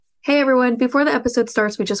Hey everyone, before the episode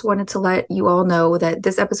starts, we just wanted to let you all know that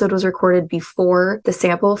this episode was recorded before the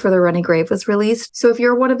sample for The Running Grave was released. So if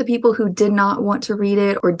you're one of the people who did not want to read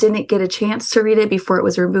it or didn't get a chance to read it before it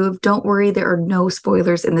was removed, don't worry, there are no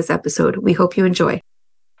spoilers in this episode. We hope you enjoy.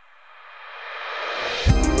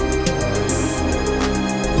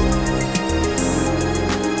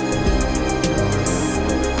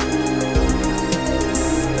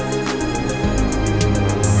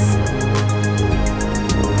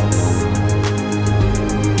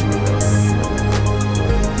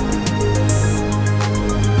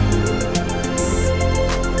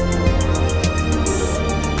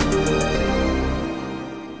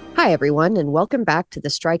 Hi, everyone, and welcome back to the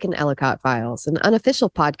Strike and Ellicott Files, an unofficial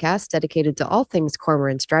podcast dedicated to all things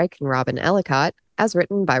Cormoran Strike and Robin Ellicott, as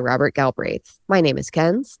written by Robert Galbraith. My name is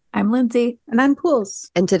Kenz. I'm Lindsay. And I'm Pools.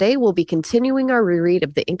 And today we'll be continuing our reread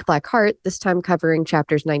of The Ink Black Heart, this time covering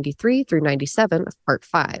chapters 93 through 97 of Part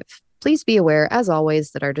 5. Please be aware, as always,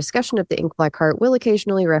 that our discussion of The Ink Black Heart will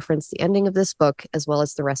occasionally reference the ending of this book, as well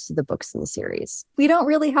as the rest of the books in the series. We don't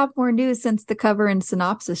really have more news since the cover and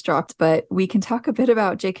synopsis dropped, but we can talk a bit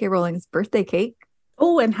about J.K. Rowling's birthday cake.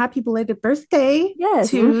 Oh, and happy belated birthday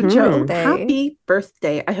to Joe. Happy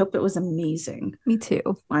birthday. I hope it was amazing. Me too.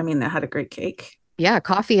 I mean, it had a great cake. Yeah,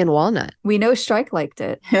 coffee and walnut. We know Strike liked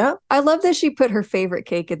it. Yeah. I love that she put her favorite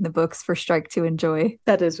cake in the books for Strike to enjoy.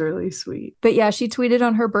 That is really sweet. But yeah, she tweeted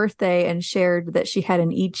on her birthday and shared that she had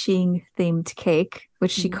an I Ching themed cake,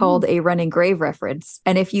 which she called a Running Grave reference.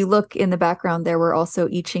 And if you look in the background, there were also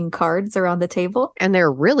I Ching cards around the table. And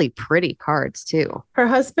they're really pretty cards, too. Her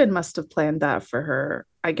husband must have planned that for her.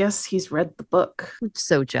 I guess he's read the book. I'm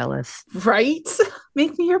so jealous. Right?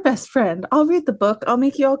 Make me your best friend. I'll read the book. I'll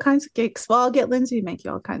make you all kinds of cakes. Well, I'll get Lindsay to make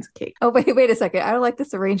you all kinds of cake. Oh, wait a second. I don't like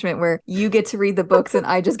this arrangement where you get to read the books and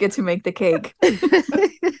I just get to make the cake.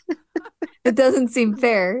 It doesn't seem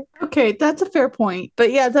fair. Okay, that's a fair point.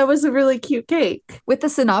 But yeah, that was a really cute cake. With the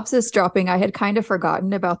synopsis dropping, I had kind of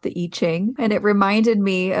forgotten about the I Ching, and it reminded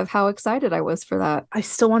me of how excited I was for that. I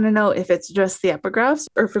still want to know if it's just the epigraphs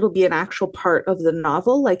or if it'll be an actual part of the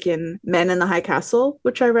novel, like in Men in the High Castle,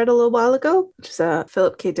 which I read a little while ago, which is a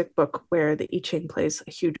Philip K. Dick book where the I Ching plays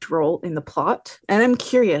a huge role in the plot. And I'm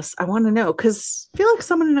curious. I want to know because I feel like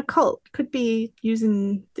someone in a cult could be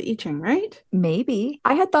using the I Ching, right? Maybe.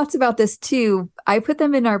 I had thoughts about this too. I put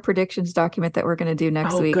them in our predictions document that we're going to do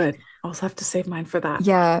next week. Oh, good. I'll have to save mine for that.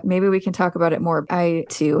 Yeah, maybe we can talk about it more. I,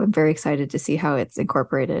 too, am very excited to see how it's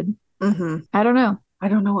incorporated. I don't know. I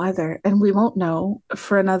don't know either. And we won't know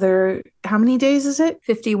for another, how many days is it?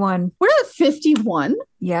 51. We're at 51?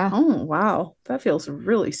 Yeah. Oh, wow. That feels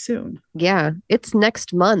really soon. Yeah, it's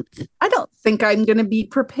next month. I don't think I'm going to be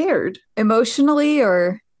prepared. Emotionally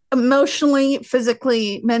or? Emotionally,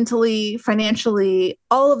 physically, mentally, financially,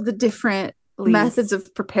 all of the different methods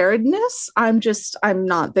of preparedness. I'm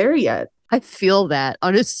not there yet. I feel that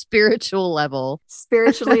on a spiritual level.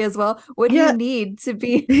 Spiritually as well. What do you need to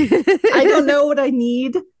be? I don't know what I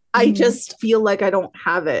need. I just feel like I don't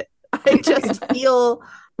have it. I just feel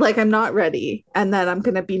like I'm not ready and that I'm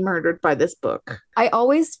going to be murdered by this book. I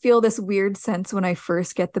always feel this weird sense when I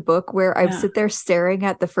first get the book where I sit there staring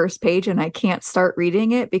at the first page and I can't start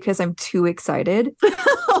reading it because I'm too excited.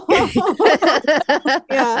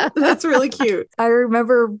 Yeah, that's really cute. I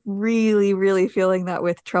remember really, really feeling that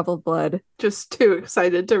with Troubled Blood. Just too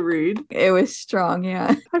excited to read. It was strong,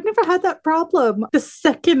 yeah. I've never had that problem. The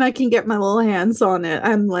second I can get my little hands on it,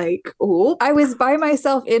 I'm like, oh. I was by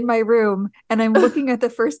myself in my room and I'm looking at the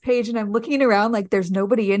first page and I'm looking around like there's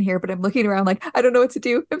nobody in here, but I'm looking around like, I don't know what to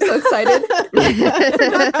do. I'm so excited.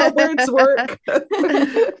 Not how words work.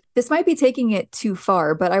 This might be taking it too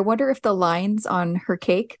far, but I wonder if the lines on her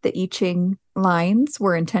cake, the I Ching lines,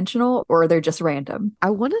 were intentional or they're just random. I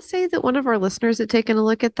want to say that one of our listeners had taken a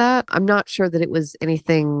look at that. I'm not sure that it was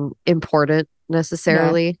anything important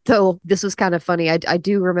necessarily, though this was kind of funny. I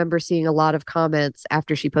do remember seeing a lot of comments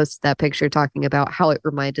after she posted that picture talking about how it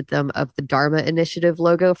reminded them of the Dharma Initiative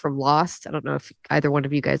logo from Lost. I don't know if either one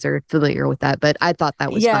of you guys are familiar with that, but I thought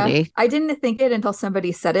that was funny. I didn't think it until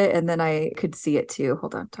somebody said it and then I could see it too.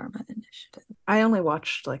 Hold on, Dharma Initiative. I only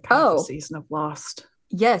watched like half a season of Lost.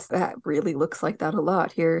 Yes, that really looks like that a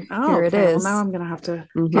lot. Here it is. Well, now I'm going to have to...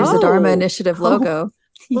 Here's the Dharma Initiative logo.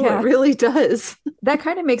 Yeah, it really does. That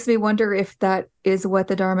kind of makes me wonder if that is what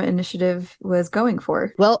the Dharma Initiative was going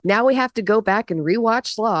for. Well, now we have to go back and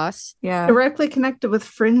rewatch Sloss. Yeah. Directly connected with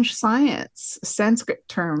fringe science, a Sanskrit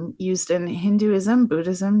term used in Hinduism,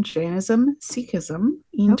 Buddhism, Jainism, Sikhism.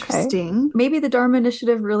 Interesting. Maybe the Dharma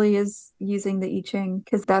Initiative really is using the I Ching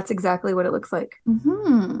because that's exactly what it looks like.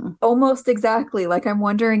 Mm-hmm. Almost exactly. Like I'm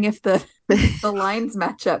wondering if the lines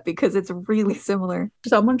match up because it's really similar.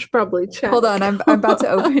 Someone should probably check. Hold on, I'm about to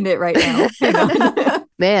open it right now. Hang on.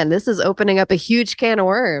 Man, this is opening up a huge can of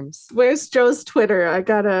worms. Where's Joe's Twitter? I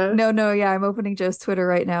gotta. No, yeah, I'm opening Joe's Twitter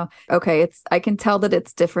right now. Okay, I can tell that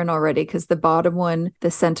it's different already because the bottom one,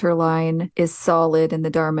 the center line is solid in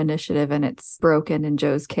the Dharma Initiative and it's broken in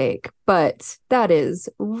Joe's cake. But that is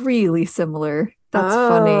really similar. That's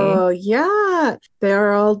funny. Oh, yeah. They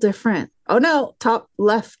are all different. Oh, no. Top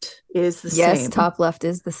left is the same. Yes, top left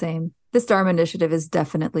is the same. This Dharma Initiative is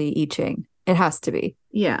definitely I Ching. It has to be.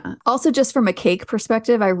 Yeah. Also, just from a cake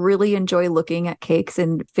perspective, I really enjoy looking at cakes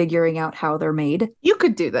and figuring out how they're made. You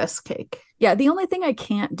could do this cake. Yeah, the only thing I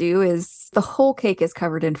can't do is the whole cake is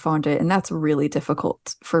covered in fondant, and that's really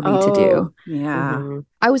difficult for me to do. Yeah. Mm-hmm.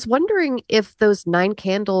 I was wondering if those 9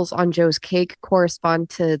 candles on Joe's cake correspond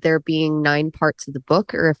to there being 9 parts of the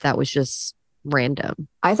book, or if that was just random.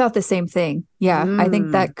 I thought the same thing. Yeah, I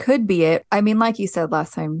think that could be it. I mean, like you said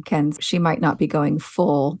last time, Ken, she might not be going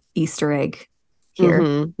full Easter egg here.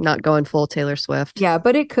 Mm-hmm. Not going full Taylor Swift. Yeah,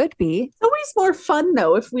 but it could be. It's always more fun,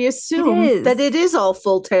 though, if we assume that it is all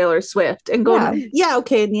full Taylor Swift and going, yeah,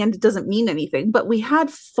 okay, in the end, it doesn't mean anything, but we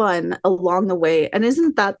had fun along the way. And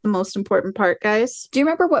isn't that the most important part, guys? Do you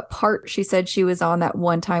remember what part she said she was on that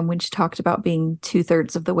one time when she talked about being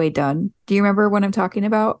 2/3 of the way done? Do you remember what I'm talking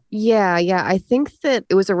about? Yeah. I think that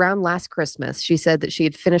it was around last Christmas. She said that she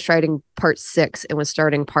had finished writing part 6 and was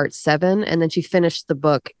starting part 7. And then she finished the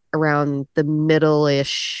book around the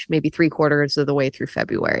middle-ish, maybe 3/4 of the way through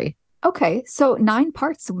February. Okay, so 9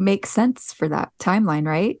 parts make sense for that timeline,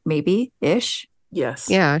 right? Maybe-ish. Yes.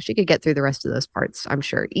 Yeah, she could get through the rest of those parts, I'm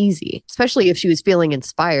sure, easy. Especially if she was feeling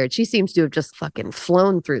inspired. She seems to have just fucking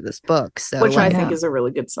flown through this book. So, which I think is a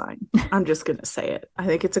really good sign. I'm just going to say it. I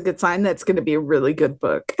think it's a good sign that's going to be a really good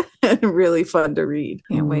book and really fun to read.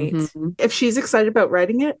 Can't wait. If she's excited about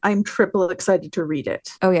writing it, I'm triple excited to read it.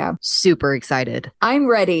 Oh, yeah. Super excited. I'm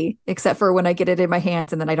ready, except for when I get it in my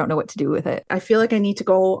hands and then I don't know what to do with it. I feel like I need to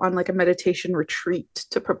go on like a meditation retreat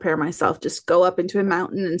to prepare myself. Just go up into a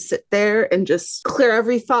mountain and sit there and just clear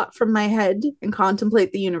every thought from my head and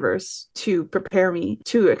contemplate the universe to prepare me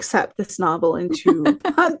to accept this novel into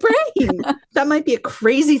my brain. That might be a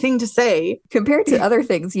crazy thing to say. Compared to other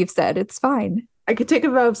things you've said, it's fine. I could take a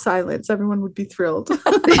vow of silence. Everyone would be thrilled.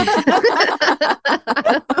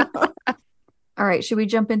 All right, should we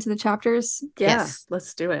jump into the chapters? Yes.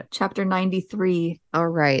 Let's do it. Chapter 93. All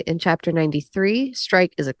right. In chapter 93,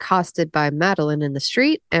 Strike is accosted by Madeline in the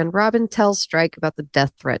street, and Robin tells Strike about the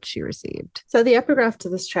death threat she received. So the epigraph to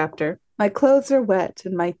this chapter: my clothes are wet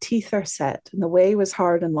and my teeth are set, and the way was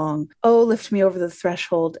hard and long. Oh, lift me over the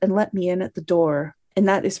threshold and let me in at the door. And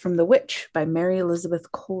that is from The Witch by Mary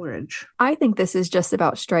Elizabeth Coleridge. I think this is just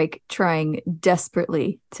about Strike trying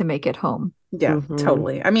desperately to make it home. Yeah,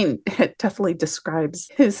 totally. I mean, it definitely describes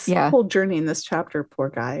his whole journey in this chapter, poor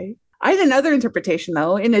guy. I had another interpretation,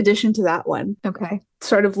 though, in addition to that one. Okay.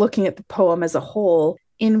 Sort of looking at the poem as a whole,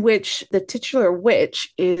 in which the titular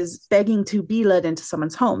witch is begging to be led into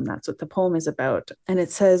someone's home. That's what the poem is about. And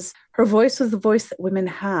it says, her voice was the voice that women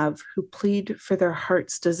have who plead for their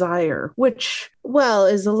heart's desire, which, well,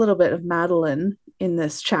 is a little bit of Madeline in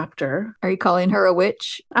this chapter. Are you calling her a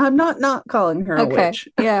witch? I'm not calling her a witch.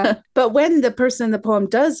 Yeah. But when the person in the poem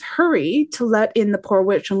does hurry to let in the poor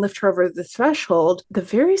witch and lift her over the threshold, the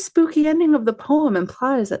very spooky ending of the poem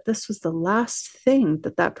implies that this was the last thing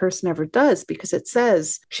that person ever does, because it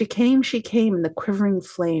says, she came in the quivering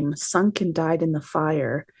flame, sunk and died in the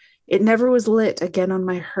fire. It never was lit again on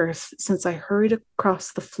my hearth since I hurried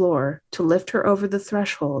across the floor to lift her over the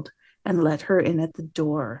threshold and let her in at the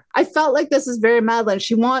door. I felt like this is very Madeline.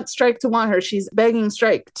 She wants Strike to want her. She's begging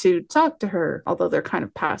Strike to talk to her, although they're kind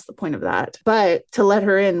of past the point of that. But to let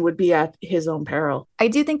her in would be at his own peril. I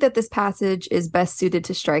do think that this passage is best suited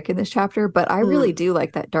to Strike in this chapter, but I really do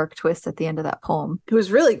like that dark twist at the end of that poem. It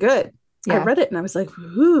was really good. Yeah. I read it and I was like,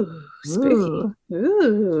 ooh, spooky.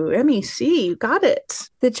 Ooh, MEC, you got it.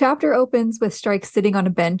 The chapter opens with Strike sitting on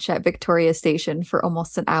a bench at Victoria Station for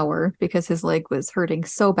almost an hour because his leg was hurting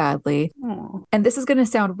so badly. Aw. And this is going to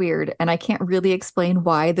sound weird, and I can't really explain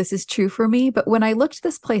why this is true for me, but when I looked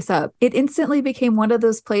this place up, it instantly became one of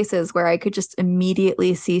those places where I could just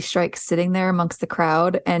immediately see Strike sitting there amongst the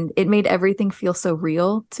crowd, and it made everything feel so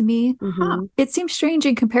real to me. Mhm. It seems strange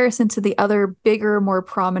in comparison to the other bigger, more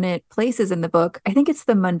prominent places in the book. I think it's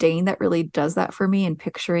the mundane that really does that for me and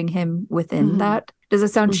picturing him within Mhm. that. Does it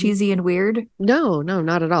sound Mhm. cheesy and weird? No,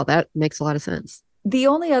 not at all. That makes a lot of sense. The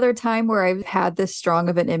only other time where I've had this strong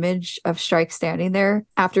of an image of Strike standing there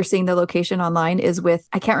after seeing the location online is with,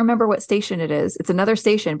 I can't remember what station it is. It's another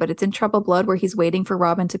station, but it's in Troubled Blood where he's waiting for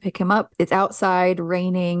Robin to pick him up. It's outside,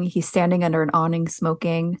 raining. He's standing under an awning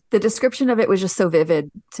smoking. The description of it was just so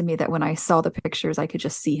vivid to me that when I saw the pictures, I could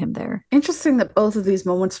just see him there. Interesting that both of these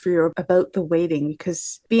moments for you are about the waiting,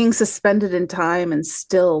 because being suspended in time and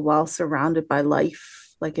still while surrounded by life,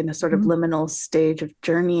 like in a sort of Mhm. liminal stage of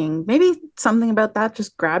journeying, maybe something about that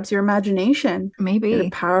just grabs your imagination in a Maybe.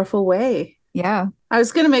 powerful way. Yeah. I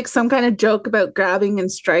was going to make some kind of joke about grabbing and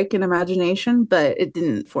Strike in imagination, but it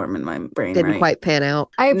didn't form in my brain, Didn't right? quite pan out.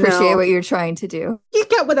 I appreciate No. what you're trying to do. You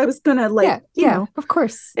get what I was going to you know. Of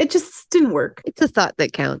course. It just didn't work. It's a thought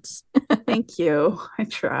that counts. Thank you. I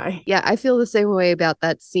try. Yeah, I feel the same way about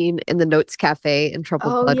that scene in the Notes Cafe in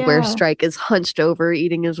Troubled Oh, Blood where yeah. Strike is hunched over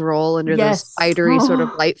eating his roll under those Yes. spidery sort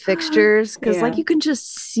of light fixtures. Because, Yeah. like, you can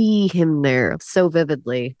just see him there so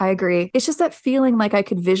vividly. I agree. It's just that feeling like I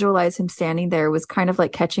could visualize him standing there was kind of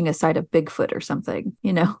like catching a sight of Bigfoot or something,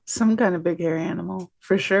 you know? Some kind of big hairy animal,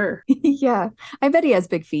 for sure. Yeah. I bet he has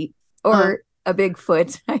big feet or a big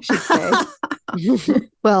foot, I should say.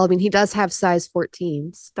 Well, I mean, he does have size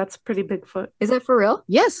 14s. That's a pretty big foot. Is that for real?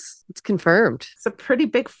 Yes, it's confirmed. It's a pretty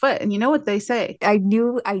big foot. And you know what they say? I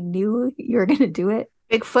knew you were going to do it.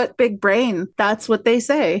 Big foot, big brain. That's what they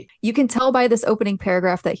say. You can tell by this opening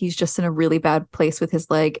paragraph that he's just in a really bad place with his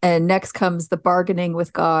leg. And next comes the bargaining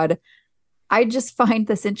with God. I just find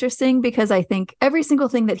this interesting because I think every single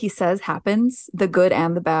thing that he says happens, the good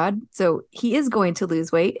and the bad. So he is going to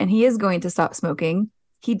lose weight and he is going to stop smoking.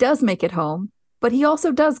 He does make it home, but he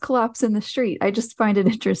also does collapse in the street. I just find it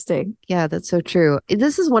interesting. Yeah, that's so true.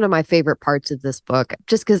 This is one of my favorite parts of this book,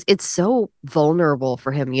 just because it's so vulnerable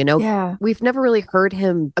for him, you know? Yeah. We've never really heard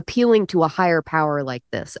him appealing to a higher power like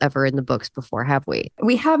this ever in the books before, have we?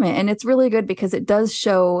 We haven't. And it's really good because it does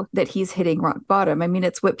show that he's hitting rock bottom. I mean,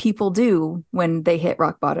 it's what people do when they hit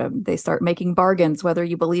rock bottom. They start making bargains, whether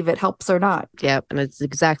you believe it helps or not. Yeah, and it's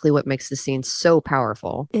exactly what makes the scene so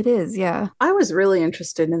powerful. It is, yeah. I was really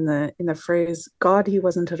interested in the phrase God he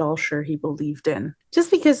wasn't at all sure he believed in. Just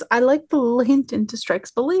because I like the little hint into Strike's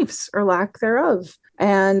beliefs or lack thereof.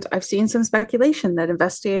 And I've seen some speculation that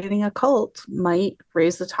investigating a cult might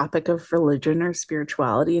raise the topic of religion or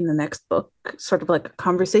spirituality in the next book, sort of like a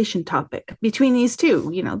conversation topic between these two,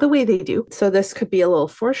 you know, the way they do. So this could be a little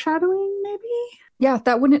foreshadowing, maybe? Yeah,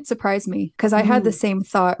 that wouldn't surprise me because I had the same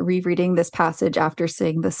thought rereading this passage after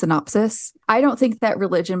seeing the synopsis. I don't think that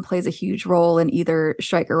religion plays a huge role in either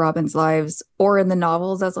Strike or Robin's lives or in the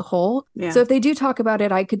novels as a whole. Yeah. So if they do talk about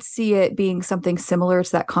it, I could see it being something similar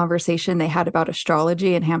to that conversation they had about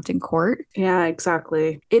astrology in Hampton Court. Yeah,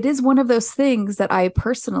 exactly. It is one of those things that I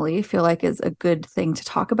personally feel like is a good thing to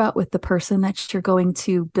talk about with the person that you're going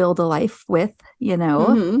to build a life with, you know?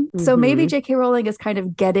 Mhm. So maybe Mhm. J.K. Rowling is kind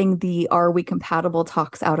of getting the are we compatible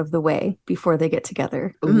talks out of the way before they get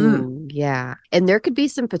together. Ooh, yeah. And there could be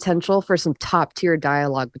some potential for some top tier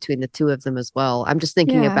dialogue between the two of them as well. I'm just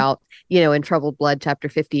thinking Yeah. about, you know, in Troubled Blood, chapter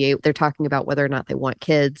 58, they're talking about whether or not they want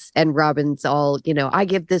kids. And Robin's all, you know, I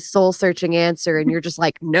give this soul searching answer. And you're just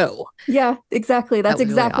like, no. Yeah, exactly. That's was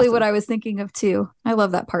really exactly what awesome. I was thinking of too. I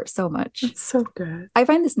love that part so much. It's so good. I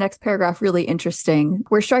find this next paragraph really interesting,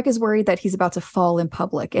 where Strike is worried that he's about to fall in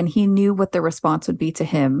public and he knew what the response would be to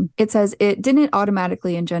him. It says, it didn't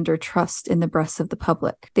automatically engender trust in the breasts of the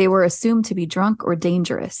public. They were assumed to be drunk or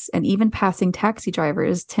dangerous, and even passing taxi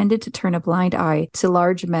drivers tended to turn a blind eye to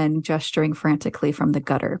large men gesturing frantically from the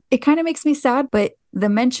gutter. It kind of makes me sad, but the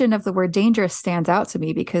mention of the word dangerous stands out to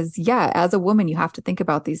me because, yeah, as a woman, you have to think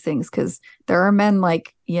about these things because there are men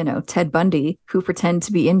like, you know, Ted Bundy who pretend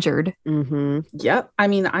to be injured. Mm-hmm. Yep. I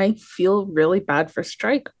mean, I feel really bad for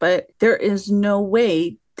Strike, but there is no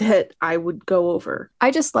way that I would go over. I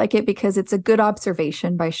just like it because it's a good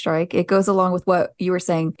observation by Strike. It goes along with what you were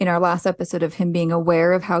saying in our last episode of him being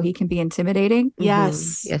aware of how he can be intimidating.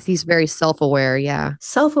 Yes. Yes, he's very self-aware. Yeah.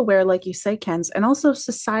 Self-aware, like you say, Ken's, and also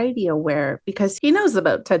society aware because he knows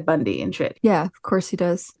about Ted Bundy and shit. Yeah, of course he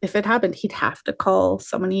does. If it happened, he'd have to call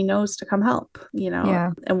someone he knows to come help, you know,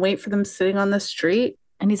 Yeah. and wait for them sitting on the street.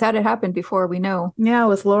 And he's had it happen before, we know. Yeah,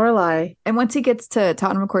 with Lorelai. And once he gets to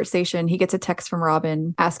Tottenham Court Station, he gets a text from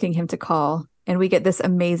Robin asking him to call. And we get this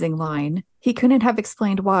amazing line. He couldn't have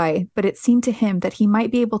explained why, but it seemed to him that he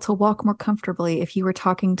might be able to walk more comfortably if he were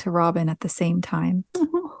talking to Robin at the same time.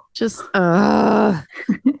 Just,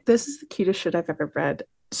 This is the cutest shit I've ever read.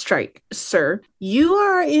 Strike, sir. You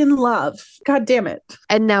are in love. God damn it.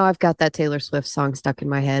 and now I've got that Taylor Swift song stuck in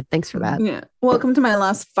my head. Thanks for that. Yeah. Welcome to my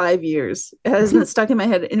last 5 years. It has been stuck in my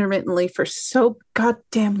head intermittently for so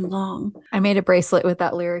goddamn long. I made a bracelet with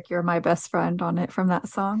that lyric, "You're my best friend," on it from that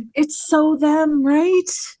song. It's so them, right?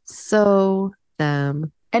 So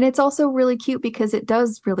them. And it's also really cute because it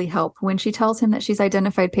does really help. When she tells him that she's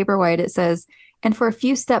identified Paperwhite, it says, "And for a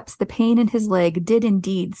few steps, the pain in his leg did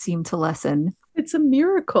indeed seem to lessen." It's a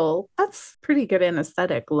miracle. That's pretty good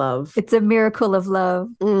anesthetic, love. It's a miracle of love.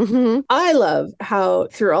 Mm-hmm. I love how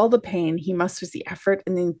through all the pain, he musters the effort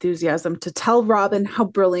and the enthusiasm to tell Robin how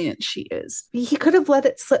brilliant she is. He could have let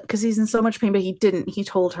it slip because he's in so much pain, but he didn't. He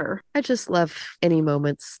told her. I just love any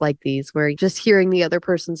moments like these where just hearing the other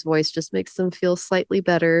person's voice just makes them feel slightly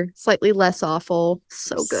better, slightly less awful.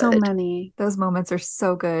 So good. So many. Those moments are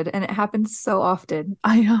so good, and it happens so often.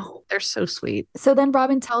 I know. They're so sweet. So then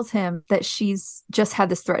Robin tells him that she's just had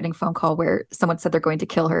this threatening phone call where someone said they're going to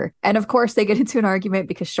kill her. And of course, they get into an argument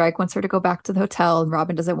because Strike wants her to go back to the hotel and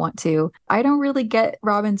Robin doesn't want to. I don't really get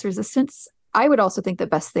Robin's resistance. I would also think the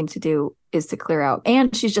best thing to do is to clear out.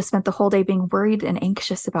 And she's just spent the whole day being worried and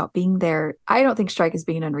anxious about being there. I don't think Strike is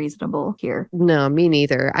being unreasonable here. No, me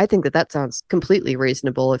neither. I think that sounds completely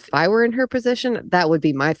reasonable. If I were in her position, that would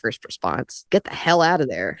be my first response. Get the hell out of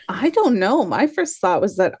there. I don't know. My first thought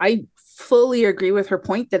was that I fully agree with her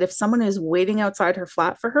point that if someone is waiting outside her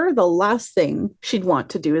flat for her, the last thing she'd want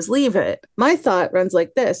to do is leave it. My thought runs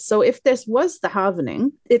like this. So if this was the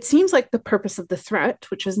happening, it seems like the purpose of the threat,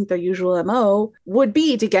 which isn't their usual MO, would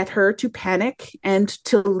be to get her to panic and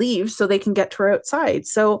to leave so they can get to her outside.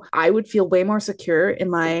 So I would feel way more secure in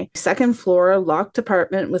my second floor locked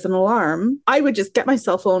apartment with an alarm. I would just get my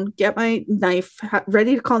cell phone, get my knife,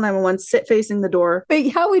 ready to call 911, sit facing the door. But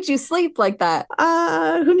how would you sleep like that?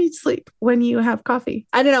 Who needs sleep when you have coffee?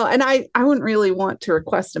 I don't know. And I wouldn't really want to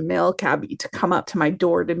request a mail cabbie to come up to my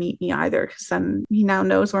door to meet me either, because then he now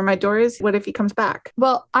knows where my door is. What if he comes back?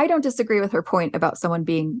 Well, I don't disagree with her point about someone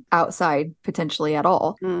being outside potentially at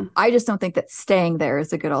all. I just don't think that staying there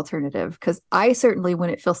is a good alternative, because I certainly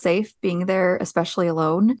wouldn't feel safe being there, especially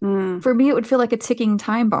alone. For me, it would feel like a ticking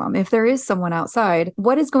time bomb. If there is someone outside,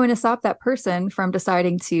 what is going to stop that person from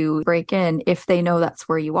deciding to break in if they know that's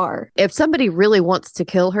where you are? If somebody really wants to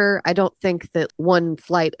kill her, I don't think that one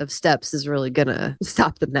flight of steps is really gonna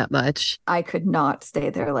stop them that much. I could not stay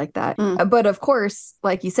there like that. But of course,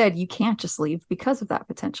 like you said, you can't just leave because of that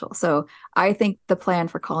potential. So I think the plan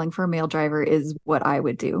for calling for a male driver is what I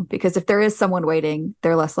would do, because if there is someone waiting,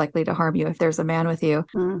 they're less likely to harm you. If there's a man with you,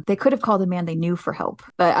 they could have called a man they knew for help.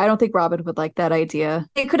 But I don't think Robin would like that idea.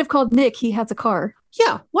 They could have called Nick. He has a car.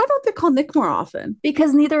 Yeah. Why don't they call Nick more often?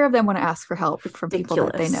 Because neither of them want to ask for help from people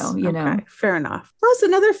that they know, you know. Fair enough. Plus,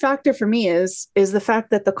 another factor for me is the fact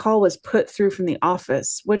that the call was put through from the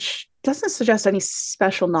office, which doesn't suggest any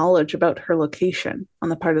special knowledge about her location on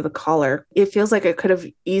the part of the caller. It feels like it could have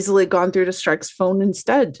easily gone through to Strike's phone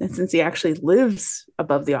instead. And since he actually lives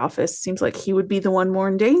above the office, seems like he would be the one more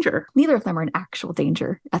in danger. Neither of them are in actual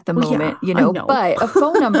danger at the moment, you know. But a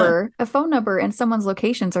phone number and someone's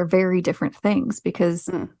locations are very different things, because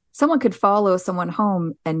someone could follow someone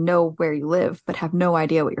home and know where you live, but have no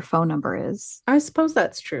idea what your phone number is. I suppose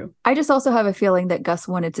that's true. I just also have a feeling that Gus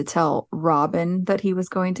wanted to tell Robin that he was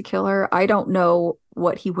going to kill her. I don't know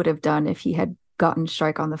what he would have done if he had gotten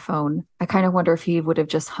Strike on the phone. I kind of wonder if he would have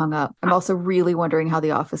just hung up. I'm also really wondering how the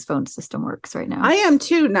office phone system works right now. I am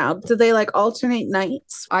too now. Do they like alternate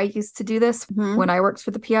nights? I used to do this when I worked for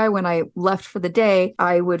the PI. When I left for the day,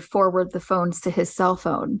 I would forward the phones to his cell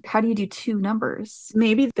phone. How do you do two numbers?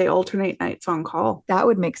 Maybe they alternate nights on call. That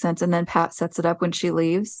would make sense. And then Pat sets it up when she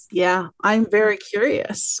leaves. Yeah, I'm very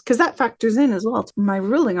curious, because that factors in as well to my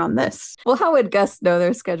ruling on this. Well, how would Gus know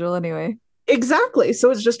their schedule anyway? Exactly. So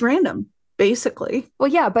it's just random. Basically. Well,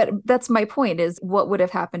 yeah, but that's my point, is what would have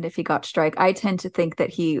happened if he got Strike? I tend to think that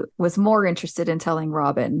he was more interested in telling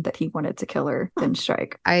Robin that he wanted to kill her than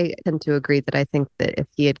Strike. I tend to agree that I think that if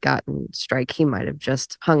he had gotten Strike, he might have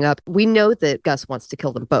just hung up. We know that Gus wants to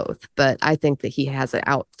kill them both, but I think that he has it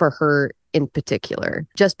out for her in particular,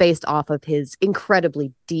 just based off of his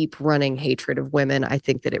incredibly deep running hatred of women. I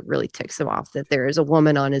think that it really ticks him off that there is a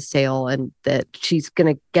woman on his tail and that she's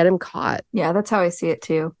going to get him caught. Yeah, that's how I see it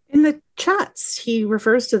too. In the chats. He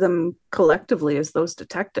refers to them collectively as those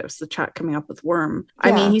detectives, the chat coming up with Worm. I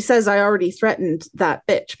Yeah. mean, he says, I already threatened that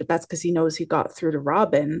bitch, but that's because he knows he got through to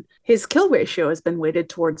Robin. His kill ratio has been weighted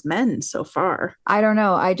towards men so far. I don't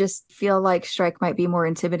know. I just feel like Strike might be more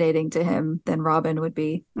intimidating to him than Robin would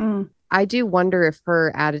be. I do wonder if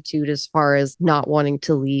her attitude as far as not wanting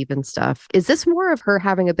to leave and stuff, is this more of her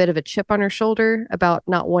having a bit of a chip on her shoulder about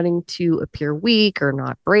not wanting to appear weak or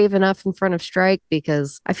not brave enough in front of Strike?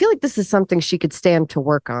 Because I feel like this is something she could stand to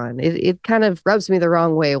work on. It kind of rubs me the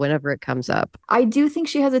wrong way whenever it comes up. I do think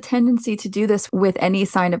she has a tendency to do this with any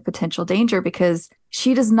sign of potential danger because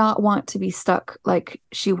she does not want to be stuck like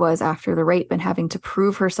she was after the rape and having to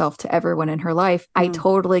prove herself to everyone in her life. I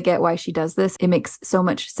totally get why she does this. It makes so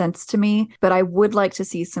much sense to me, but I would like to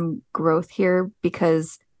see some growth here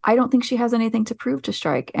because I don't think she has anything to prove to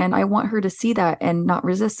Strike. And I want her to see that and not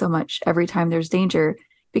resist so much every time there's danger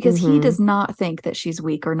because he does not think that she's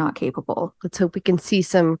weak or not capable. Let's hope we can see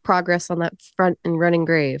some progress on that front in Running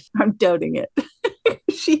Grave. I'm doubting it.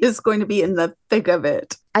 She is going to be in the thick of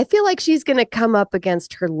it. I feel like she's going to come up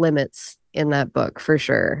against her limits in that book for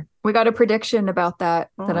sure. We got a prediction about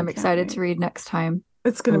that I'm excited to read next time.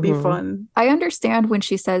 It's going to be fun. I understand when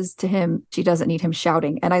she says to him she doesn't need him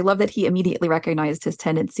shouting. And I love that he immediately recognized his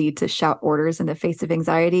tendency to shout orders in the face of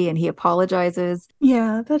anxiety and he apologizes.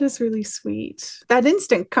 Yeah, that is really sweet. That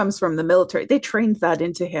instinct comes from the military. They trained that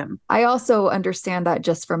into him. I also understand that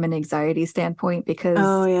just from an anxiety standpoint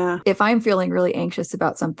because if I'm feeling really anxious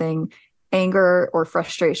about something, anger or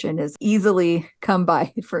frustration is easily come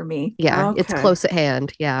by for me. Yeah, it's close at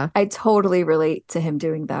hand. Yeah. I totally relate to him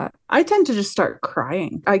doing that. I tend to just start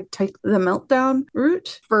crying. I take the meltdown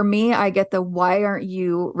route. For me, I get the why aren't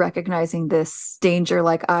you recognizing this danger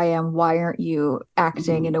like I am? Why aren't you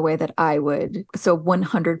acting in a way that I would? So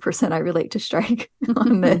 100% I relate to Strike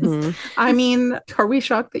on this. I mean, are we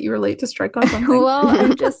shocked that you relate to Strike on something? Well,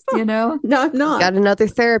 I'm just, No, I'm not. Got another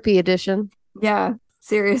therapy edition. Yeah.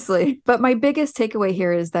 Seriously. But my biggest takeaway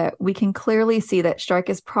here is that we can clearly see that Strike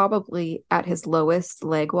is probably at his lowest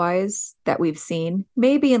leg-wise that we've seen.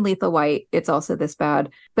 Maybe in Lethal White, it's also this bad.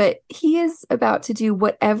 But he is about to do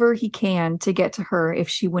whatever he can to get to her if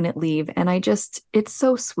she wouldn't leave. And it's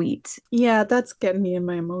so sweet. Yeah, that's getting me in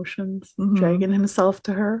my emotions. Dragging himself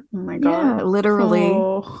to her. Oh my God. Yeah, literally.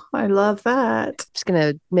 Oh, I love that. Just going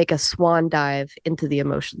to make a swan dive into the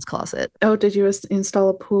emotions closet. Oh, did you install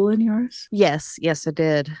a pool in yours? Yes, I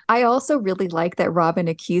did. I also really like that Robin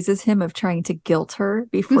accuses him of trying to guilt her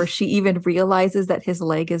before she even realizes that his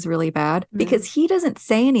leg is really bad because he doesn't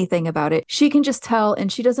say anything about it. She can just tell and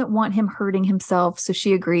she doesn't want him hurting himself. So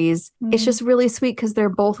she agrees. It's just really sweet because they're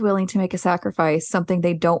both willing to make a sacrifice, something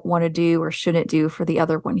they don't want to do or shouldn't do for the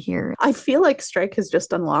other one here. I feel like Strike has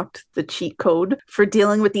just unlocked the cheat code for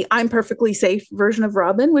dealing with the I'm perfectly safe version of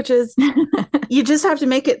Robin, which is you just have to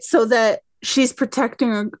make it so that she's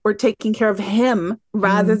protecting or taking care of him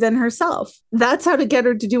rather than herself. That's how to get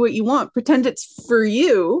her to do what you want. Pretend it's for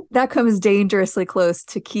you. That comes dangerously close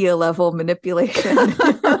to Kia level manipulation.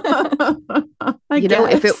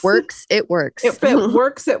 If it works, it works. If it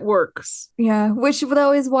works, it works. Yeah, which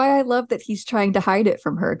though is why I love that he's trying to hide it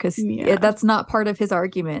from her because that's not part of his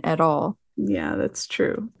argument at all. Yeah, that's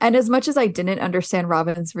true. And as much as I didn't understand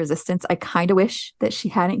Robin's resistance, I kind of wish that she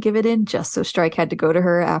hadn't given in just so Strike had to go to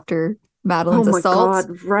her after Madeline's assault.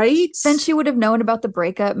 God, right? Then she would have known about the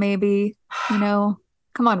breakup, maybe.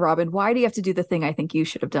 Come on, Robin. Why do you have to do the thing I think you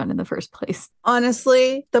should have done in the first place?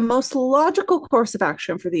 Honestly, the most logical course of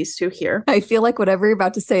action for these two here. I feel like whatever you're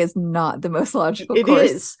about to say is not the most logical course.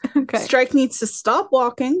 It is. Okay. Strike needs to stop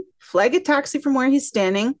walking, flag a taxi from where he's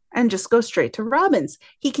standing, and just go straight to Robin's.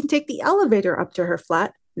 He can take the elevator up to her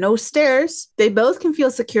flat. No stairs. They both can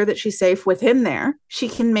feel secure that she's safe with him there. She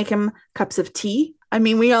can make him cups of tea. I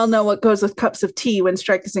mean, we all know what goes with cups of tea when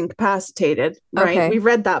Strike is incapacitated, right? Okay. We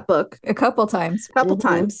read that book. A couple times.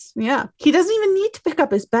 Times. Yeah. He doesn't even need to pick up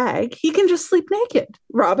his bag. He can just sleep naked.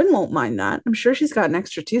 Robin won't mind that. I'm sure she's got an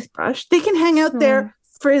extra toothbrush. They can hang out there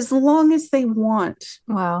for as long as they want.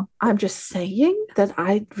 Wow. I'm just saying that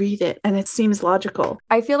I'd read it and it seems logical.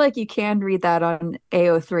 I feel like you can read that on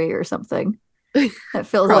AO3 or something. That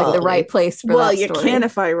feels like the right place for that story. Well, you can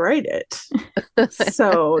if I write it.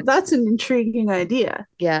 So that's an intriguing idea.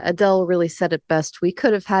 Yeah, Adele really said it best. We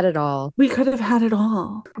could have had it all. We could have had it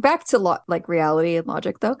all. Back to reality and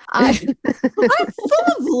logic, though. I'm full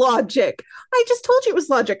of logic. I just told you it was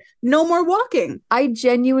logic. No more walking. I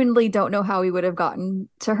genuinely don't know how we would have gotten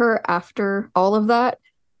to her after all of that.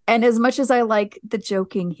 And as much as I like the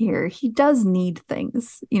joking here, he does need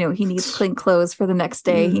things. You know, he needs clean clothes for the next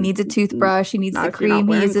day. He needs a toothbrush. He needs Not the if you're not cream he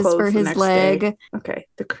wearing uses clothes for the his next leg. day. Okay,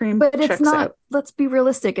 the cream But it's checks not, out. let's be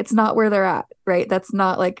realistic. It's not where they're at, right? That's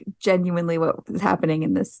not like genuinely what is happening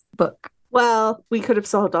in this book. Well, we could have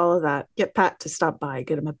solved all of that. Get Pat to stop by,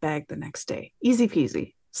 get him a bag the next day. Easy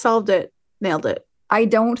peasy. Solved it. Nailed it. I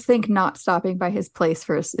don't think not stopping by his place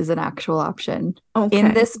first is an actual option Okay.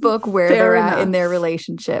 in this book where Fair they're enough. at in their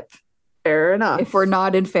relationship. Fair enough. If we're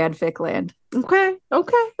not in fanfic land. Okay.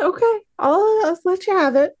 I'll let you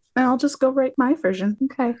have it. And I'll just go write my version.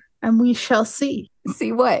 Okay. And we shall see.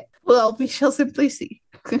 See what? Well, we shall simply see.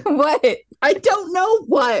 What? I don't know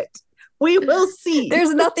what. We will see.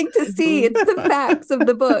 There's nothing to see. It's the facts of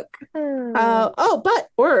the book.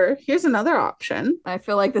 Or here's another option. I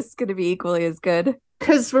feel like this is going to be equally as good.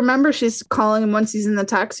 Because remember, she's calling him once he's in the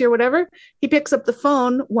taxi or whatever. He picks up the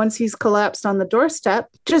phone once he's collapsed on the doorstep,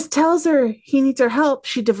 just tells her he needs her help.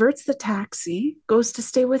 She diverts the taxi, goes to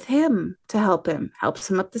stay with him to help him, helps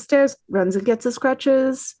him up the stairs, runs and gets his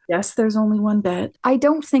crutches. Yes, there's only one bed. I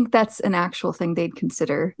don't think that's an actual thing they'd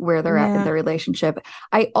consider where they're at in their relationship.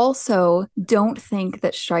 I also don't think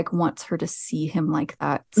that Strike wants her to see him like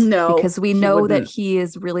that. No. Because we know that he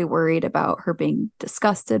is really worried about her being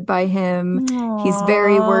disgusted by him. Aww. He's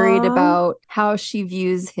very worried about how she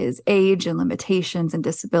views his age and limitations and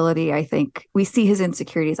disability. I think we see his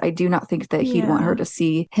insecurities. I do not think that he'd want her to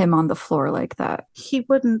see him on the floor like that. He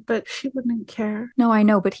wouldn't, but she wouldn't care. No, I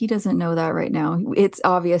know, but he doesn't know that right now. It's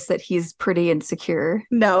obvious that he's pretty insecure.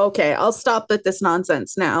 No, okay. I'll stop with this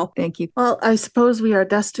nonsense now. Thank you. Well, I suppose we are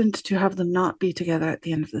destined to have them not be together at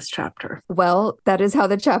the end of this chapter. Well, that is how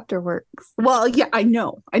the chapter works. Well, yeah, I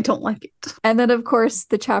know. I don't like it. And then, of course,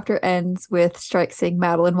 the chapter ends with Strike seeing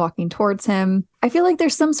Madeline walking towards him. I feel like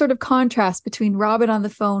there's some sort of contrast between Robin on the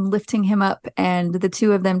phone lifting him up and the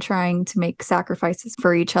two of them trying to make sacrifices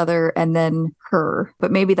for each other and then her.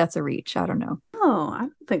 But maybe that's a reach. I don't know. Oh, I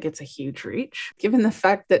don't think it's a huge reach, given the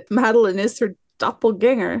fact that Madeline is her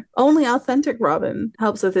doppelganger. Only authentic Robin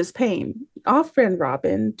helps with his pain. Off-brand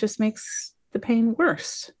Robin just makes the pain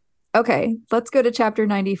worse. Okay, let's go to chapter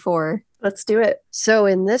 94. Let's do it. So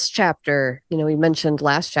in this chapter, we mentioned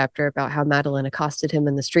last chapter about how Madeline accosted him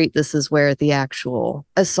in the street. This is where the actual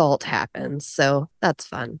assault happens. So that's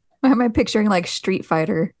fun. Why am I picturing like Street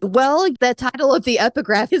Fighter? Well, the title of the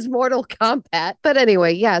epigraph is Mortal Kombat. But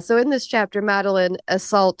anyway, yeah. So in this chapter, Madeline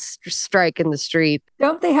assaults Strike in the street.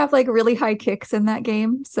 Don't they have like really high kicks in that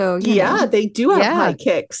game? So yeah, they do have high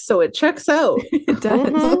kicks. So it checks out. It does.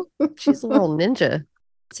 Mm-hmm. She's a little ninja.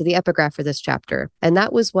 So the epigraph for this chapter. And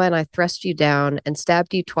that was when I thrust you down and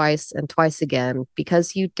stabbed you twice and twice again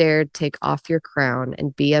because you dared take off your crown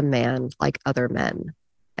and be a man like other men.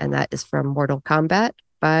 And that is from Mortal Kombat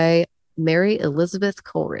by Mary Elizabeth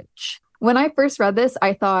Coleridge. When I first read this,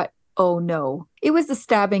 I thought, oh no, it was the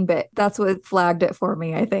stabbing bit. That's what flagged it for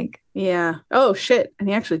me, I think. Yeah. Oh shit. And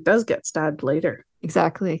he actually does get stabbed later.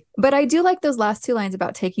 Exactly. But I do like those last two lines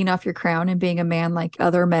about taking off your crown and being a man like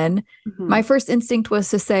other men. Mm-hmm. My first instinct was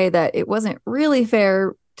to say that it wasn't really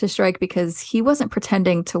fair to Strike because he wasn't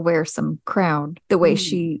pretending to wear some crown the way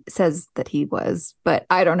she says that he was. But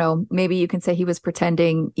I don't know. Maybe you can say he was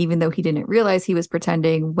pretending even though he didn't realize he was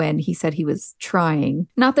pretending when he said he was trying.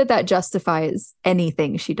 Not that that justifies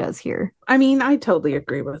anything she does here. I mean, I totally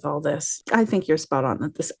agree with all this. I think you're spot on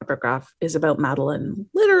that this epigraph is about Madeline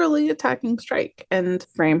literally attacking Strike and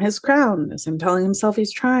frame his crown as him telling himself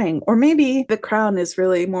he's trying. Or maybe the crown is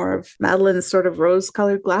really more of Madeline's sort of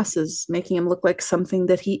rose-colored glasses, making him look like something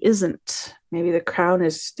that he isn't. Maybe the crown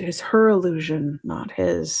is her illusion, not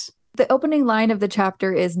his. The opening line of the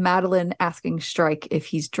chapter is Madeline asking Strike if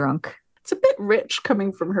he's drunk. It's a bit rich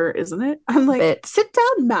coming from her, isn't it? I'm like, sit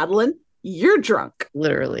down, Madeline. You're drunk.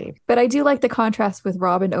 Literally. But I do like the contrast with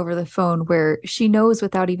Robin over the phone where she knows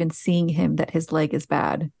without even seeing him that his leg is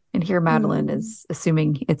bad. And here Madeline is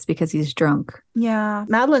assuming it's because he's drunk. Yeah.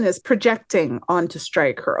 Madeline is projecting onto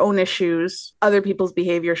Strike her own issues, other people's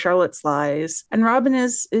behavior, Charlotte's lies. And Robin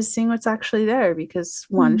is seeing what's actually there because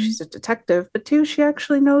one, she's a detective, but two, she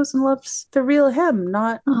actually knows and loves the real him,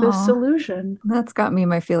 not this illusion. That's got me in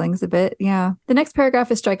my feelings a bit. Yeah. The next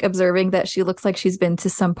paragraph is Strike observing that she looks like she's been to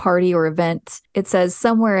some party or event. It says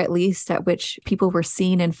somewhere at least at which people were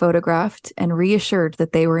seen and photographed and reassured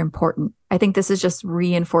that they were important. I think this is just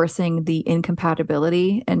reinforcing the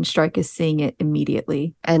incompatibility, and Strike is seeing it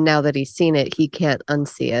immediately. And now that he's seen it, he can't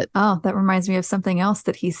unsee it. Oh, that reminds me of something else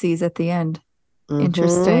that he sees at the end.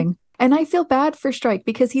 Interesting. And I feel bad for Strike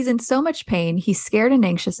because he's in so much pain. He's scared and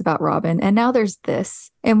anxious about Robin. And now there's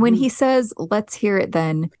this. And when he says, let's hear it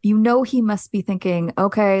then, you know he must be thinking,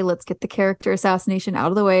 okay, let's get the character assassination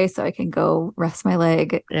out of the way so I can go rest my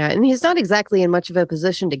leg. Yeah, and he's not exactly in much of a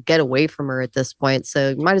position to get away from her at this point, so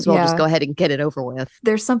you might as well just go ahead and get it over with.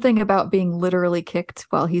 There's something about being literally kicked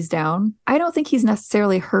while he's down. I don't think he's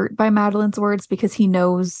necessarily hurt by Madeline's words because he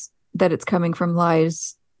knows that it's coming from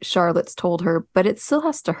lies Charlotte's told her, but it still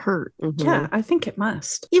has to hurt. Mm-hmm. Yeah, I think it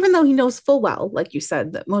must. Even though he knows full well, like you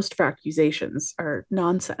said, that most of her accusations are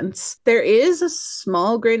nonsense, there is a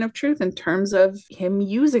small grain of truth in terms of him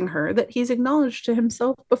using her that he's acknowledged to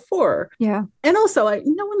himself before. Yeah. And also,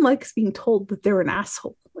 no one likes being told that they're an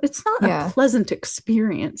asshole. It's not a pleasant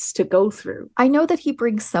experience to go through. I know that he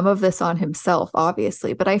brings some of this on himself,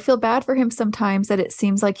 obviously, but I feel bad for him sometimes that it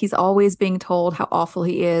seems like he's always being told how awful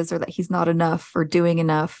he is or that he's not enough or doing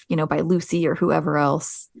enough, by Lucy or whoever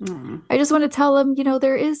else. I just want to tell him,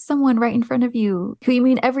 there is someone right in front of you who you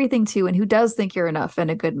mean everything to and who does think you're enough and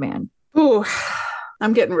a good man. Ooh.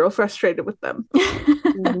 I'm getting real frustrated with them.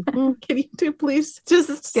 Can you two please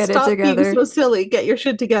just get stop it together? Being so silly. Get your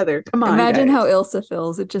shit together. Come on. Imagine guys. how Ilsa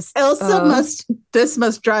feels. It just this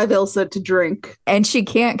must drive Ilsa to drink. And she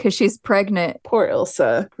can't because she's pregnant. Poor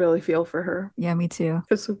Ilsa. Really feel for her. Yeah, me too.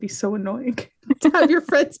 This would be so annoying to have your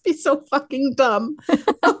friends be so fucking dumb.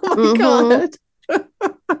 Oh my God.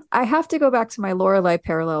 I have to go back to my Lorelai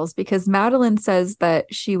parallels because Madeline says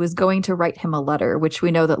that she was going to write him a letter, which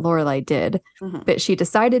we know that Lorelai did, but she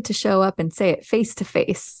decided to show up and say it face to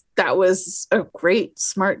face. That was a great,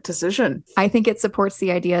 smart decision. I think it supports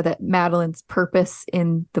the idea that Madeline's purpose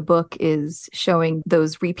in the book is showing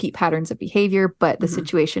those repeat patterns of behavior, but the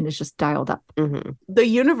situation is just dialed up. The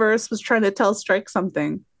universe was trying to tell Strike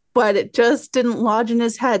something, but it just didn't lodge in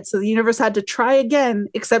his head. So the universe had to try again,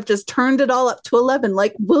 except just turned it all up to 11.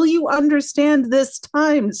 Like, will you understand this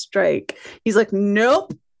time, Strike? He's like,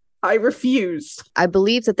 nope, I refuse. I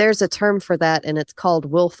believe that there's a term for that, and it's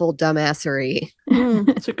called willful dumbassery.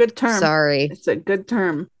 It's a good term. Sorry. It's a good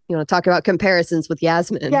term. You want to talk about comparisons with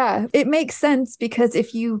Yasmin. Yeah, it makes sense because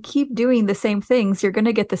if you keep doing the same things, you're going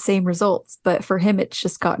to get the same results. But for him, it's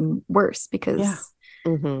just gotten worse because... Yeah.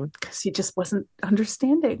 Because he just wasn't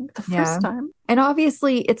understanding the first time. And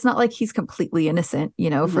obviously, it's not like he's completely innocent.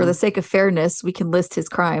 For the sake of fairness, we can list his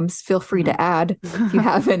crimes. Feel free to add if you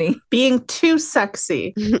have any. Being too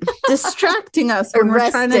sexy, distracting us when we're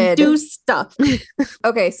trying to do stuff.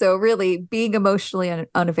 Okay, so really being emotionally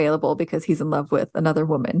unavailable because he's in love with another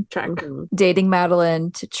woman. Check. Dating Madeline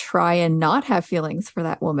to try and not have feelings for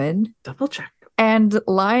that woman. Double check. And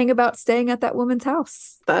lying about staying at that woman's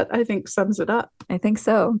house. That, I think, sums it up. I think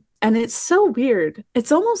so. And it's so weird.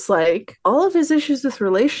 It's almost like all of his issues with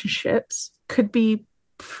relationships could be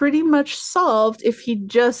pretty much solved if he'd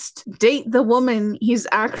just date the woman he's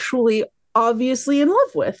actually obviously in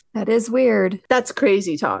love with. That is weird. That's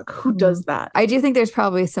crazy talk. Who does that? I do think there's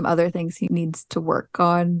probably some other things he needs to work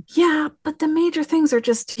on. Yeah, but the major things are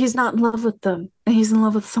just he's not in love with them and he's in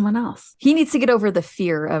love with someone else. He needs to get over the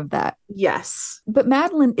fear of that. Yes. But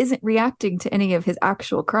Madeline isn't reacting to any of his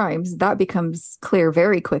actual crimes. That becomes clear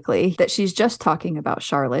very quickly that she's just talking about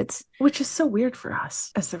Charlotte. Which is so weird for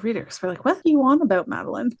us as the readers. We're like, what do you want about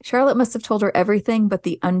Madeline? Charlotte must have told her everything but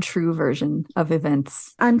the untrue version of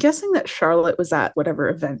events. I'm guessing that Charlotte was at whatever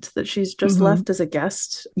event that she's just left as a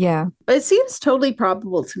guest. Yeah. It seems totally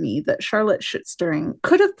probable to me that Charlotte shit-stirring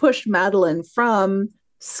could have pushed Madeline from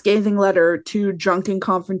scathing letter to drunken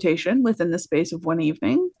confrontation within the space of one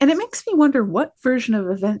evening. And it makes me wonder what version of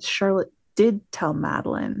events Charlotte did tell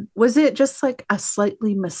Madeline. Was it just like a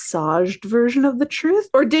slightly massaged version of the truth?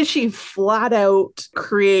 Or did she flat out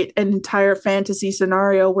create an entire fantasy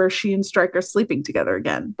scenario where she and Strike are sleeping together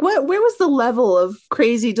again? Where was the level of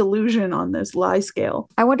crazy delusion on this lie scale?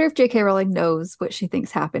 I wonder if J.K. Rowling knows what she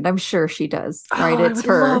thinks happened. I'm sure she does, right? It's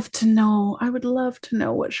her. I would love to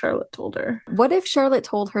know what Charlotte told her. What if Charlotte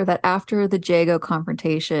told her that after the Jago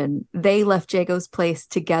confrontation, they left Jago's place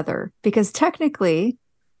together? Because technically...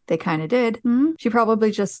 they kind of did. She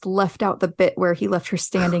probably just left out the bit where he left her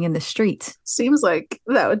standing in the street. Seems like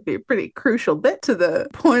that would be a pretty crucial bit to the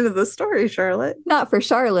point of the story, Charlotte. Not for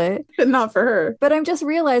Charlotte. Not for her. But I'm just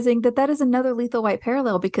realizing that is another Lethal White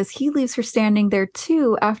parallel because he leaves her standing there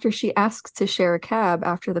too after she asks to share a cab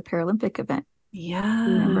after the Paralympic event. Yeah.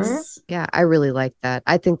 Remember? Yeah, I really like that.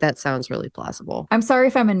 I think that sounds really plausible. I'm sorry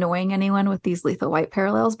if I'm annoying anyone with these Lethal White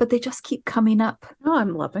parallels, but they just keep coming up. No,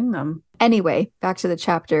 I'm loving them. Anyway, back to the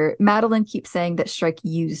chapter. Madeline keeps saying that Strike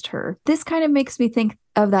used her. This kind of makes me think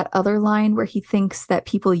of that other line where he thinks that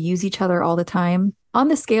people use each other all the time. on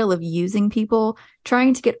the scale of using people,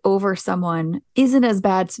 trying to get over someone isn't as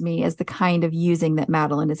bad to me as the kind of using that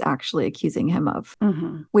Madeline is actually accusing him of.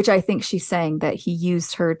 Which I think she's saying that he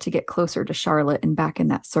used her to get closer to Charlotte and back in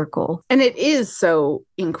that circle. And it is so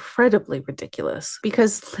incredibly ridiculous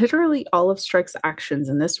because literally all of Strike's actions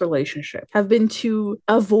in this relationship have been to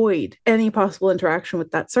avoid any possible interaction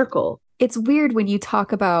with that circle. It's weird when you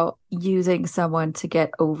talk about using someone to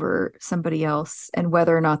get over somebody else and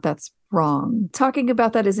whether or not that's wrong. Talking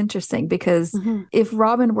about that is interesting because if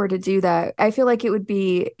Robin were to do that, I feel like it would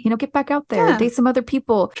be, get back out there, date some other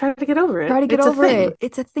people. Try to get over it. Try to get over it.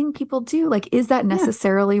 It's a thing people do. Like, is that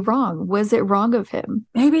necessarily wrong? Was it wrong of him?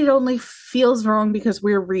 Maybe it only feels wrong because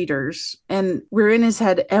we're readers and we're in his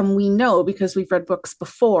head and we know because we've read books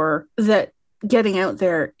before that getting out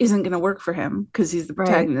there isn't going to work for him because he's the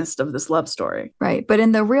protagonist of this love story. Right. But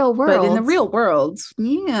in the real world,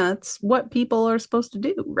 it's what people are supposed to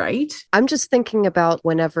do, right? I'm just thinking about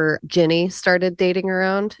whenever Ginny started dating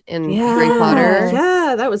around in Harry Potter.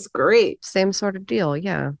 Yeah, that was great. Same sort of deal.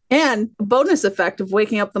 Yeah. And bonus effect of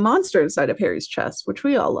waking up the monster inside of Harry's chest, which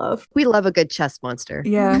we all love. We love a good chest monster.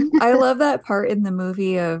 Yeah. I love that part in the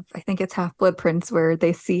movie of, I think it's Half-Blood Prince, where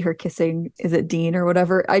they see her kissing, is it Dean or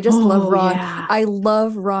whatever? I just love Ron. Yeah. I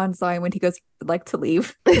love Ron's line when he goes, "I'd like to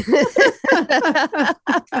leave."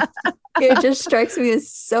 It just strikes me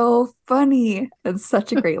as so funny. It's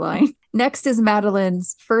such a great line. Next is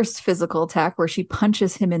Madeline's first physical attack where she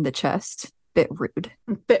punches him in the chest. Bit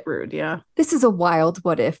rude, yeah. This is a wild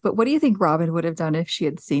what if, but what do you think Robin would have done if she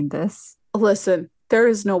had seen this? Listen, there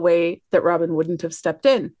is no way that Robin wouldn't have stepped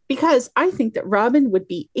in because I think that Robin would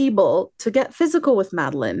be able to get physical with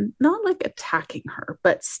Madeline, not like attacking her,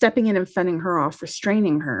 but stepping in and fending her off,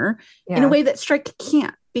 restraining her in a way that Strike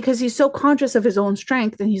can't because he's so conscious of his own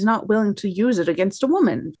strength and he's not willing to use it against a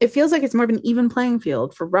woman. It feels like it's more of an even playing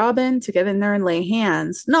field for Robin to get in there and lay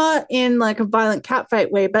hands, not in like a violent catfight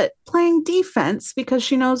way, but playing defense because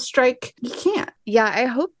she knows Strike, he can't. Yeah, I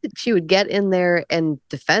hope that she would get in there and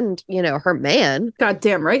defend, her man.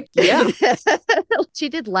 Goddamn right. Yeah. She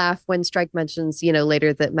did laugh when Strike mentions,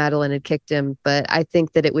 later that Madeline had kicked him, but I